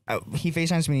 So he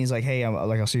FaceTimes me. And he's like, "Hey,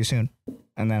 I'll see you soon."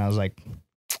 And then I was like,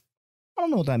 I don't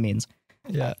know what that means.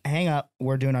 Yeah. Hang up.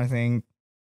 We're doing our thing.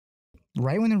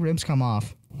 Right when the ribs come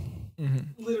off,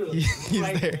 literally, He's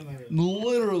right there. in my ribs.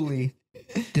 literally,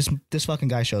 this fucking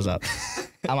guy shows up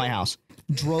at my house.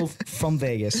 Drove from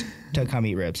Vegas to come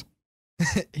eat ribs.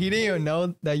 He didn't even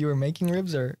know that you were making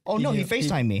ribs, or? Oh no, he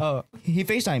FaceTimed me. Oh, He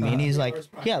FaceTimed me and he's like,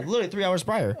 yeah, literally 3 hours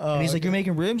prior. Oh, And he's like, okay. "You're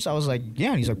making ribs?" I was like, "Yeah."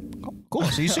 And he's like, "Cool,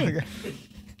 see you soon." Okay.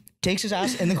 Takes his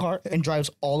ass in the car and drives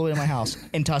all the way to my house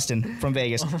in Tustin from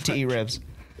Vegas to eat ribs.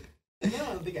 And then I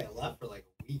don't think I left for like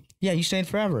a week. Yeah, you stayed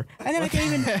forever. And then I can't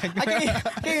even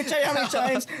tell you how many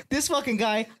times this fucking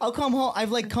guy, I'll come home. I've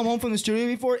like come home from the studio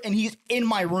before and he's in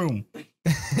my room.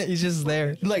 He's just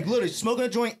there. Like literally smoking a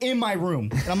joint in my room.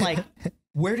 And I'm like,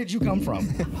 where did you come from?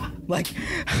 Like,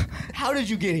 how did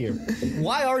you get here?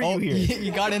 Why are you here?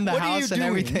 You got in the What are house you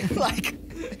and doing? everything. Like,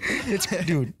 it's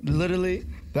dude, literally.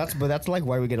 That's like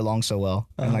why we get along so well,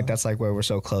 and like that's like where we're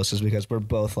so close is because we're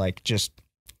both like just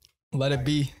Let it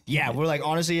be. yeah, we're like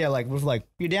honestly yeah, like we're like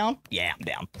you down? Yeah, I'm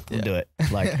down. We'll do it.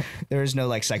 Like there is no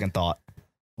like second thought.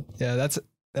 Yeah,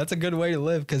 that's a good way to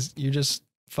live because you just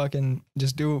fucking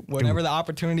just do whenever the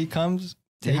opportunity comes.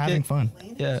 You're Take having it. fun.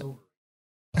 Yeah.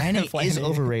 Planning is Planning.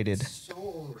 overrated. So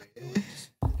overrated.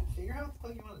 Just figure out what the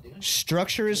fuck you want to do.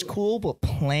 Structure is cool, but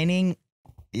planning,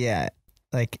 yeah,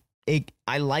 like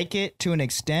I like it to an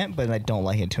extent, but I don't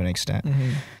like it to an extent.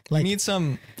 You need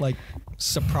some like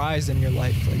surprise in your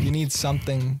life. Like you need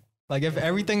something. Like if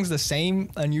everything's the same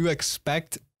and you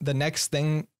expect the next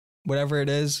thing, whatever it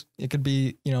is, it could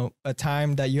be, a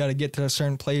time that you got to get to a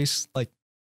certain place. Like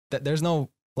that, there's no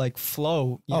like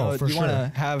flow. You Oh, know, for you want sure.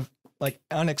 to have like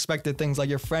unexpected things. Like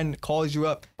your friend calls you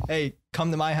up, hey,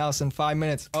 come to my house in 5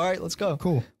 minutes. All right, let's go.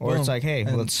 Cool. Or it's like, hey,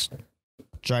 let's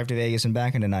drive to Vegas and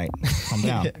back in tonight. I'm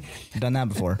down. I've done that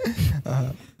before.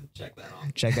 Check that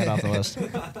off. Check that off the list.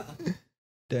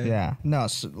 Damn. Yeah. No,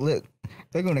 so, like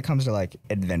when it comes to like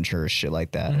adventure shit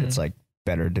like that, it's like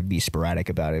better to be sporadic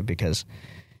about it because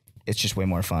it's just way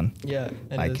more fun. Yeah,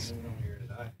 it Like- is.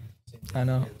 I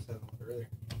know.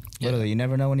 Literally, you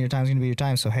never know when your time's gonna be your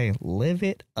time. So hey, live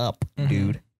it up,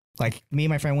 dude. Like me and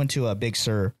my friend went to a Big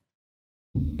Sur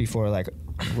before, like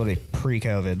literally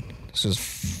pre-COVID. This was a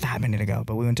fat minute ago,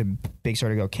 but we went to Big Sur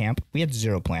to go camp. We had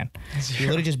zero plan. We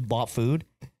literally just bought food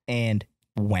and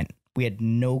went. We had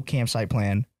no campsite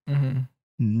plan,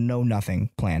 no nothing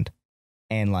planned,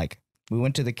 and like we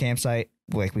went to the campsite.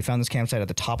 Like we found this campsite at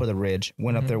the top of the ridge.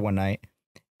 Went up there one night.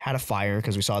 Had a fire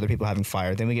because we saw other people having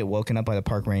fire. Then we get woken up by the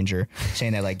park ranger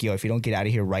saying that like, yo, if you don't get out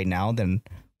of here right now, then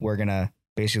we're gonna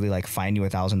basically like fine you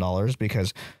 $1,000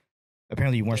 because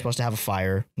apparently you weren't supposed to have a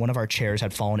fire. One of our chairs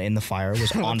had fallen in the fire,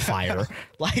 was on fire.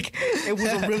 Like it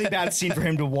was a really bad scene for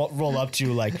him to roll up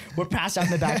to. Like we're passed out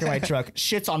in the back of my truck,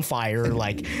 shit's on fire.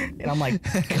 Like, and I'm like,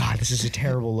 God, this is a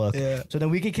terrible look. Yeah. So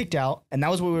then we get kicked out, and that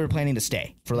was where we were planning to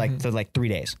stay for like 3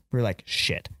 days. We were like,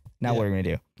 shit. Now what are we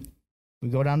gonna do? We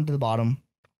go down to the bottom.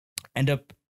 End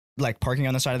up like parking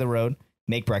on the side of the road,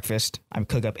 make breakfast. I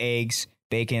cook up eggs,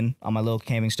 bacon on my little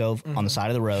camping stove on the side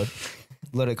of the road.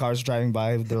 Little cars driving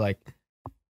by. They're like,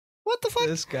 what the fuck?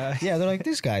 This guy. Yeah, they're like,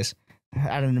 these guys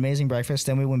had an amazing breakfast.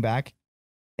 Then we went back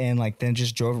and like then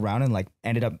just drove around and like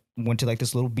went to like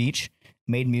this little beach,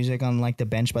 made music on like the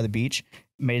bench by the beach,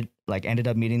 ended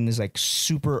up meeting this like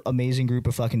super amazing group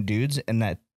of fucking dudes. And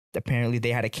that apparently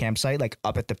they had a campsite like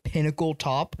up at the pinnacle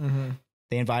top.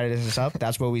 They invited us up.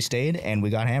 That's where we stayed, and we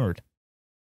got hammered.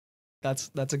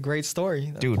 That's a great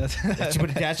story, Dude.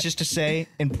 That's just to say,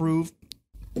 improve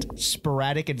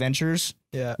sporadic adventures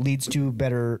yeah. leads to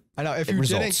better. I know if you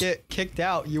results. didn't get kicked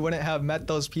out, you wouldn't have met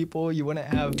those people. You wouldn't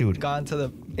have gone to a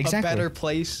better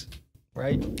place,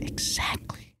 right?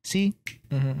 Exactly. See?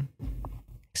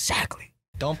 Exactly.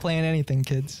 Don't plan anything,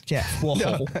 kids. Yeah.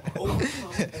 Whoa.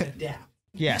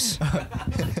 Yes.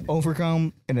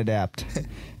 Overcome and adapt.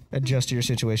 Adjust to your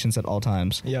situations at all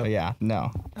times. Yep. Yeah. No,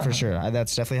 for sure.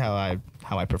 That's definitely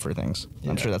how I prefer things.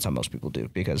 I'm sure that's how most people do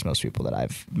because most people that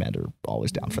I've met are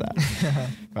always down for that.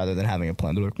 Rather than having a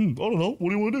plan, they're like, I don't know. What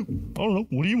do you want to do? I don't know.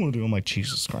 What do you want to do? I'm like,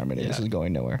 Jesus Christ, this is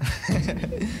going nowhere.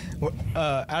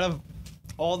 Out of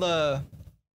all the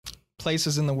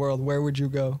places in the world, where would you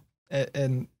go?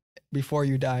 And before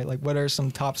you die, like what are some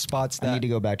top spots that I need to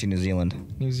go back to New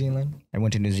Zealand. New Zealand? I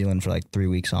went to New Zealand for like 3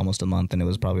 weeks, almost a month, and it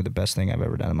was probably the best thing I've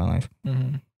ever done in my life.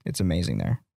 It's amazing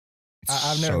there.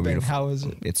 I've never been. How is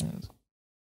it? It's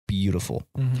beautiful.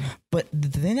 But the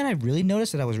thing that I really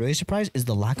noticed that I was really surprised is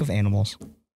the lack of animals.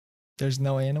 There's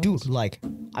no animals? Dude, like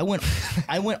I went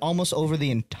almost over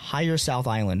the entire South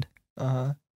Island.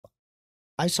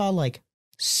 I saw like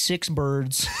 6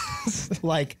 birds,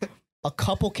 like a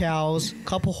couple cows,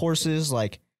 couple horses,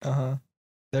 like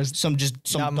there's some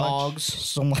dogs,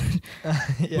 some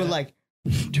but like,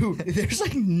 dude, there's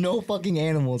like no fucking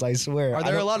animals. I swear. Are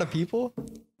there a lot of people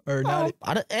or not?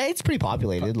 It's pretty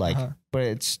populated, like, but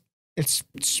it's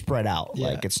spread out. Yeah.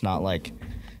 Like it's not like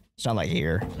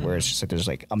here where it's just like there's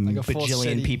like a bajillion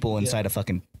city. people inside a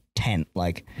fucking tent.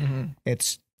 Like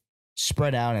it's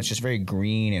spread out and it's just very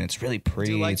green and it's really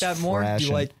pretty. Do you like it's that more? fresh Do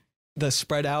you like the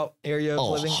spread out area of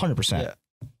living? 100%. Yeah.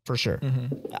 For sure.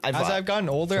 As I've gotten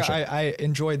older, sure. I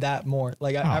enjoyed that more.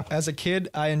 Like as a kid,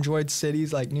 I enjoyed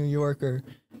cities like New York or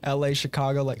LA,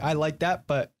 Chicago. Like I like that,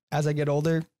 but as I get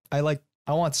older, I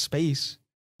want space.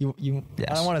 I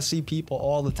don't want to see people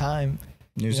all the time.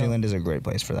 New Zealand is a great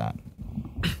place for that.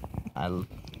 It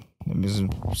was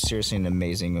seriously an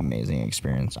amazing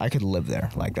experience. I could live there.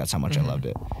 Like that's how much I loved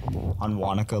it. On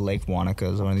Wanaka, Lake Wanaka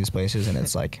is one of these places, and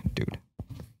it's like, dude,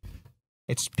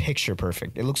 it's picture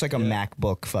perfect. It looks like a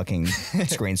MacBook fucking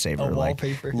screensaver. A like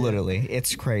wallpaper. Literally,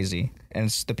 it's crazy, and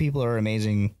the people are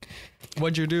amazing.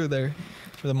 What'd you do there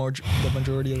for the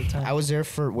majority of the time? I was there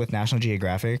with National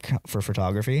Geographic for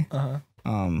photography.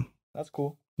 That's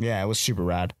cool. Yeah, it was super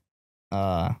rad.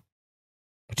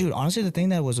 Dude, honestly, the thing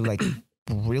that was like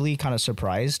really kind of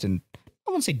surprised and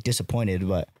I wouldn't say disappointed,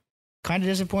 but kind of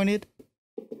disappointed.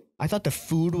 I thought the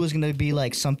food was going to be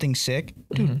like something sick.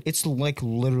 Dude, it's like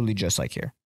literally just like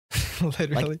here.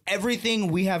 Literally. Like everything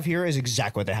we have here is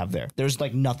exactly what they have there. There's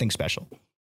like nothing special.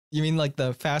 You mean like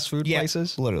the fast food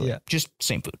places? Literally. Yeah. Just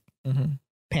same food.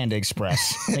 Panda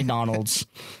Express, McDonald's,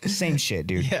 same shit,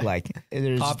 dude. Yeah. Like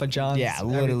there's Papa John's. Yeah,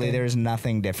 literally everything. there's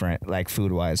nothing different like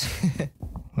food wise.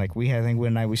 Like I think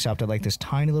one night we stopped at like this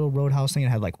tiny little roadhouse thing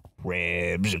and had like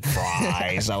ribs and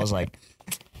fries. I was like,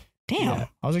 damn. Yeah.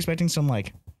 I was expecting some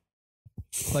like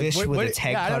fish with its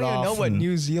head cut off. I don't even know what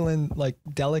New Zealand like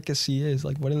delicacy is.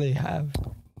 Like, what do they have?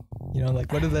 You know,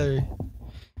 like what do they?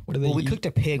 Well, we cooked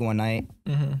a pig one night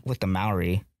with the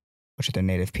Maori, which are the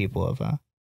native people of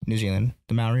New Zealand.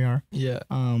 The Maori are. Yeah.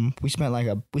 We spent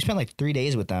like 3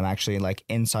 days with them actually, like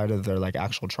inside of their like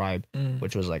actual tribe,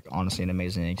 which was like honestly an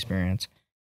amazing experience.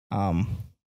 But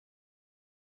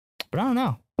I don't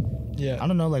know. Yeah. I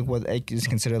don't know like what is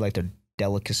considered like their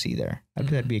delicacy there.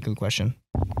 That'd be a good question.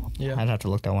 Yeah. I'd have to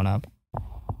look that one up.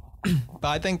 But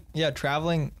I think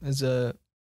traveling is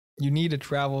you need to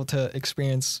travel to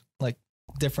experience like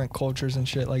different cultures and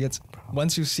shit. Like it's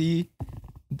once you see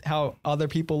how other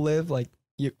people live, like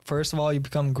you first of all you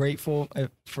become grateful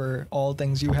for all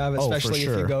things you have, especially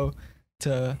if you go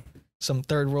to some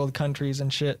third world countries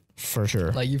and shit. For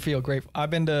sure. Like you feel grateful. I've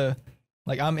been to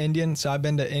I'm Indian, so I've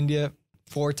been to India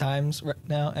 4 times right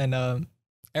now, and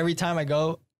every time I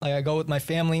go with my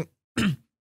family.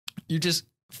 You just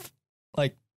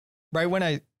like right when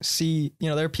I see,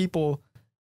 there are people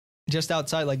just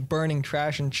outside like burning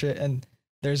trash and shit, and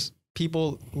there's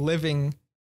people living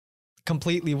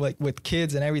completely like with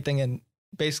kids and everything, and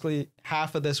basically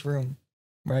half of this room,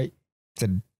 right? It's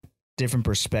a different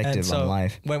perspective on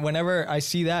life. Whenever I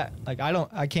see that, like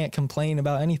I can't complain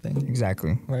about anything.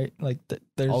 Exactly. Right? Like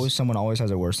there's someone always has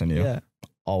it worse than you. Yeah.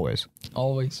 Always.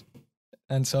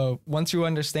 And so once you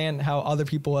understand how other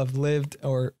people have lived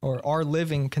or are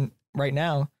living right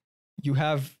now, you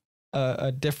have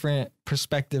a different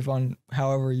perspective on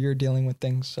however you're dealing with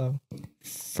things. So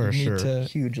for sure,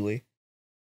 hugely,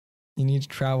 you need to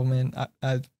travel, man.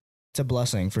 It's a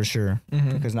blessing for sure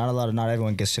because not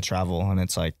everyone gets to travel, and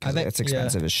it's like it's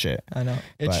expensive as shit. I know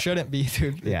it shouldn't be,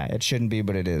 dude. Yeah, it shouldn't be,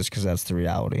 but it is because that's the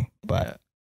reality. But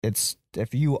it's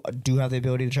if you do have the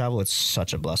ability to travel, it's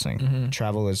such a blessing.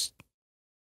 Travel is.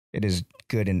 It is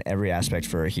good in every aspect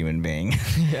for a human being.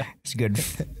 Yeah. It's good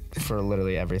for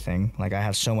literally everything. Like I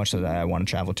have so much that I want to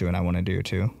travel to and I want to do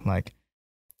too. Like,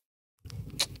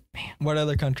 man. What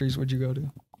other countries would you go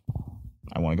to?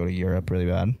 I want to go to Europe really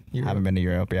bad. I haven't been to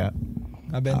Europe yet.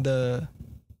 I've been to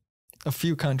a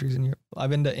few countries in Europe. I've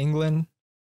been to England,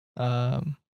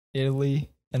 Italy,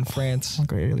 and France. I want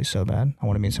to go to Italy so bad. I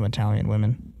want to meet some Italian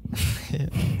women. Yeah.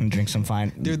 And drink some fine.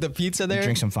 Dude, the pizza there.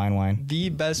 Drink some fine wine. The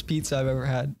best pizza I've ever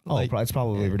had. Oh, it's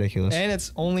probably ridiculous. And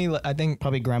it's only, I think.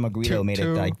 Probably Grandma Guido made it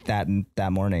like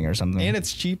that morning or something. And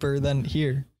it's cheaper than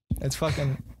here. It's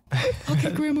fucking.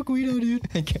 Okay, Grandma Guido, dude.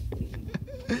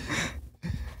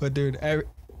 But dude,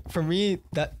 for me,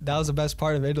 that was the best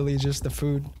part of Italy, is just the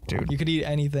food. Dude. You could eat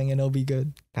anything and it'll be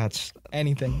good. That's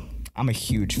anything. I'm a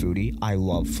huge foodie. I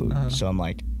love food. So I'm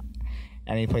like,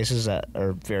 any places that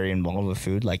are very involved with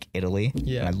food, like Italy,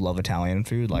 and I love Italian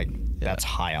food, like that's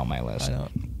high on my list. I know.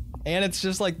 And it's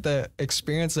just like the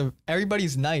experience of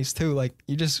everybody's nice too. Like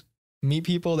you just meet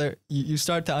people there, you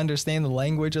start to understand the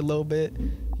language a little bit,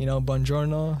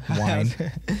 buongiorno. Wine.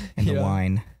 And the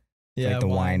wine. Yeah. Like the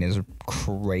wine is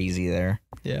crazy there.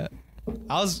 Yeah.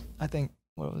 I think,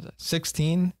 what was it,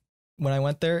 16 when I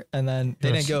went there, and then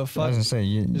they didn't give a fuck. I was gonna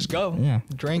say, just go. Yeah.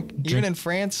 Drink. Even in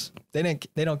France, they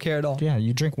don't care at all. Yeah,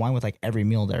 you drink wine with like every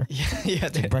meal there. Yeah.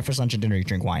 It's like breakfast, lunch, and dinner. You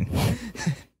drink wine.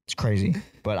 It's crazy.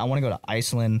 But I want to go to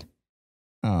Iceland,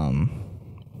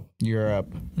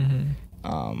 Europe.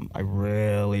 I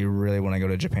really, really want to go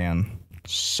to Japan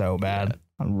so bad.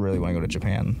 I really want to go to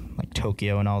Japan, like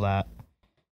Tokyo and all that.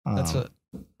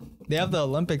 They have the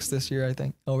Olympics this year, I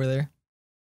think, over there.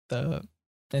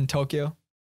 In Tokyo.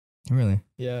 Really?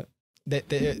 Yeah.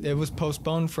 It was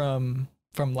postponed from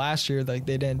last year. Like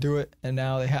they didn't do it, and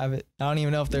now they have it. I don't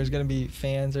even know if there's gonna be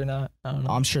fans or not. I don't know.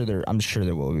 I'm sure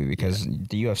there will be, because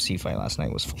the UFC fight last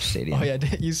night was full stadium. Oh yeah,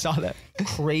 you saw that.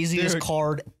 Craziest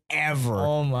card ever.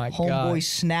 Oh my god. Homeboy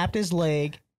snapped his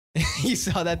leg. You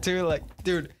saw that too, like,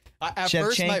 dude. At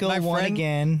first,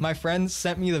 my friend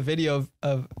sent me the video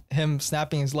of him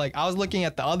snapping his leg. I was looking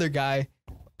at the other guy,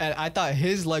 and I thought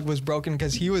his leg was broken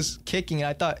because he was kicking, and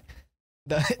I thought,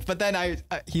 but then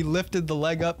he lifted the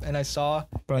leg up, and I saw.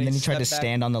 Bro, and then he tried to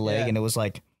stand on the leg, and it was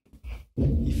like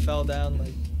he fell down.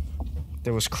 Like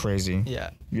that was crazy.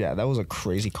 Yeah, that was a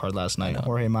crazy card last night.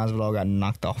 Jorge Masvidal got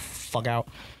knocked the fuck out.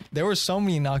 There were so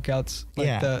many knockouts.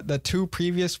 Like the 2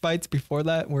 previous fights before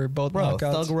that were both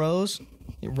knockouts. Thug Rose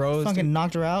fucking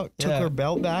knocked her out, took her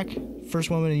belt back. First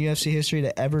woman in UFC history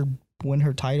to ever win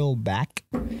her title back.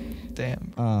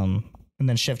 Damn. And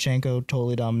then Shevchenko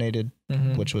totally dominated,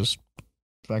 which was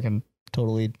fucking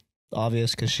totally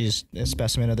obvious because she's a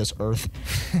specimen of this earth.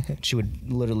 She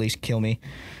would literally kill me.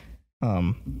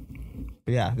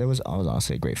 But yeah, I was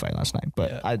honestly a great fight last night.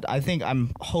 But Yeah. I think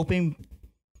I'm hoping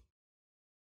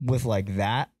with like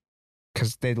that,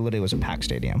 because they literally was a packed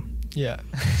stadium. Yeah.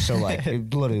 So like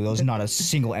it literally there was not a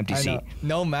single empty I seat. know.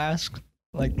 No mask.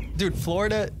 Like, dude,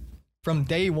 Florida, from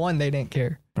day one, they didn't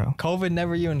care. Bro. COVID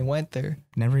never even went there.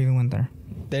 Never even went there.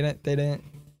 They didn't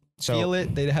So feel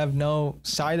it. They have no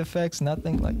side effects,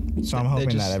 nothing. Like, so I'm they hoping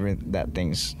just- that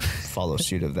things follow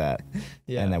suit of that,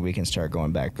 yeah. and that we can start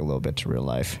going back a little bit to real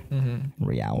life,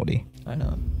 reality. I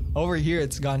know. Over here,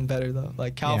 it's gotten better though.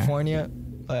 Like California,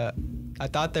 I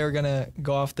thought they were gonna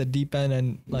go off the deep end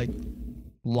and like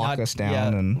Lock us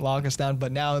down and lock us down.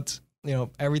 But now it's, you know,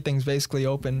 everything's basically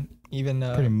open. Even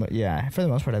pretty much, yeah. For the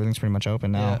most part, everything's pretty much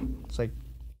open now. Yeah. It's like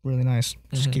really nice.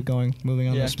 Just keep going, moving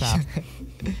on this path.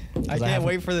 I can't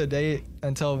wait for the day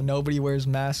until nobody wears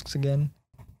masks again.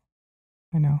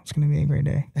 I know it's gonna be a great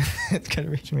day. It's gonna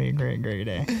be. It's gonna be a great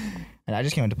day. And I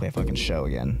just came out to play a fucking show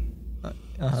again.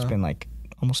 It's been like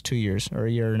almost 2 years or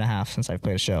a year and a half since I've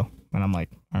played a show, and I'm like,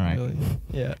 all right, Really?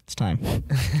 Yeah. it's time.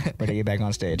 Ready to get back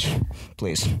on stage,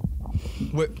 please.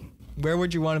 Where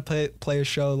would you want to play a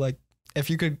show? Like, if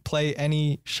you could play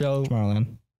any show.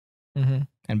 Tomorrowland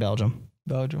and Belgium.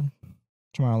 Belgium.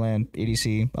 Tomorrowland,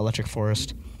 EDC, Electric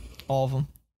Forest. All of them.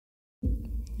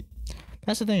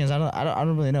 That's the thing is I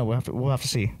don't really know. We'll have to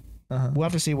see. We'll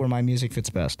have to see where my music fits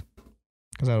best,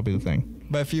 because that'll be the thing.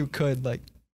 But if you could, like,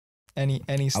 any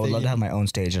stadium. I would love to have my own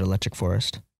stage at Electric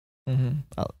Forest. I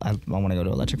want to go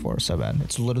to Electric Forest so bad.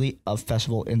 It's literally a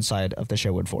festival inside of the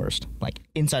Sherwood Forest. Like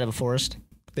inside of a forest,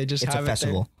 They just it's have a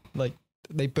festival. It there. Like,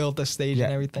 they built the stage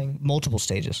and everything. Multiple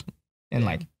stages. And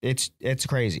like it's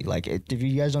crazy. Like if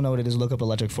you guys don't know what it is, look up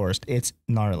Electric Forest. It's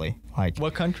gnarly. Like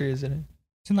What country is it in?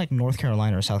 it's in like North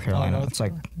Carolina or South Carolina. North It's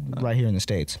like right here in the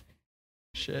States.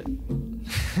 Shit.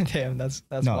 Damn, that's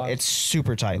No, wild. it's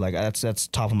super tight. Like that's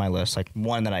top of my list. Like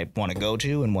one that I want to go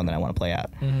to and one that I want to play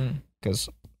at. Because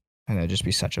and it'd just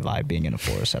be such a vibe being in a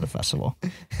forest at a festival.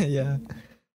 Yeah.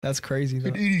 That's crazy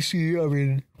though. EDC, I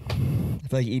mean, I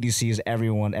feel like EDC is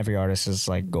every artist's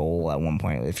like goal at one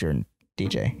point. If you're a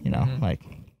DJ, you know, like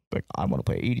I want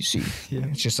to play EDC. Yeah.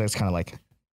 It's kind of like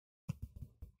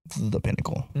the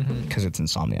pinnacle because it's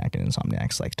Insomniac, and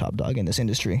Insomniac's like top dog in this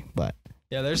industry. But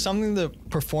Yeah, there's something to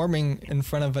performing in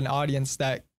front of an audience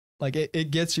that like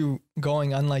it gets you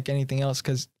going unlike anything else,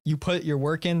 because you put your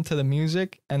work into the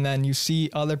music and then you see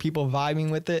other people vibing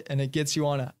with it and it gets you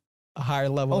on a higher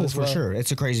level as for well. sure,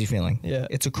 it's a crazy feeling. Yeah.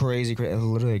 It's a crazy.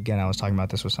 Literally, again, I was talking about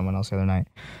this with someone else the other night.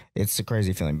 It's a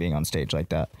crazy feeling being on stage like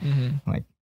that, like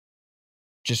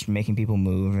just making people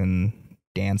move and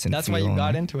dance and That's feel. why you and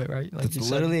got into it, right? Like that's you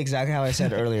said. literally exactly how I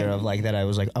said earlier. Of like that, I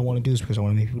was like, I want to do this because I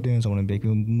want to make people dance. I want to make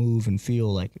people move and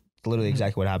feel. Like literally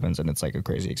exactly what happens, and it's like a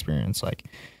crazy experience. Like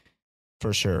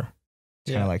for sure,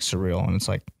 it's kind of like surreal, and it's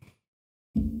like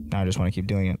now I just want to keep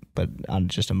doing it, but on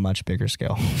just a much bigger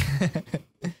scale.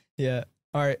 Yeah.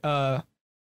 All right.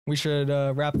 We should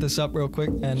wrap this up real quick.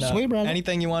 And Sweet, brother.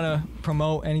 anything you want to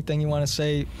promote, anything you want to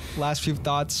say, last few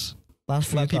thoughts,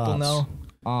 let people know.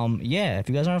 Yeah, if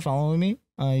you guys aren't following me,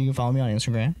 you can follow me on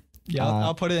Instagram. Yeah,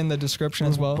 I'll put it in the description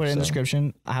as well. Put it in the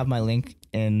description. I have my link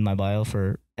in my bio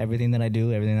for everything that I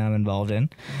do, everything that I'm involved in.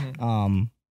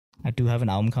 I do have an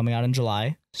album coming out in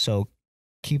July, so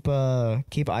keep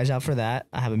eyes out for that.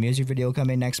 I have a music video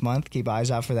coming next month. Keep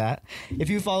eyes out for that. If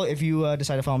you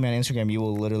decide to follow me on Instagram, you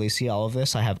will literally see all of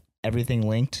this. I have everything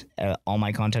linked. All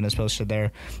my content is posted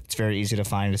there. It's very easy to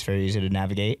find. It's very easy to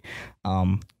navigate.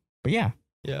 But yeah.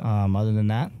 Yeah. Other than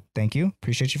that, thank you.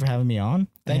 Appreciate you for having me on.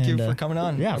 Thank you for coming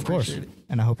on. Yeah, of course.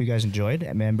 And I hope you guys enjoyed.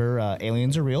 Remember,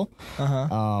 aliens are real.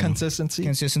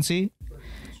 Consistency.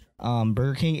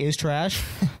 Burger King is trash.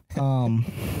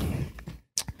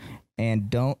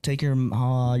 And don't take your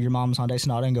mom's Hyundai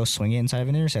Sonata and go swing it inside of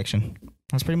an intersection.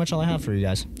 That's pretty much all I have for you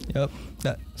guys. Yep.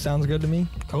 That sounds good to me.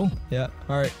 Cool. Yeah.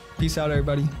 All right. Peace out,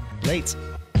 everybody. Late.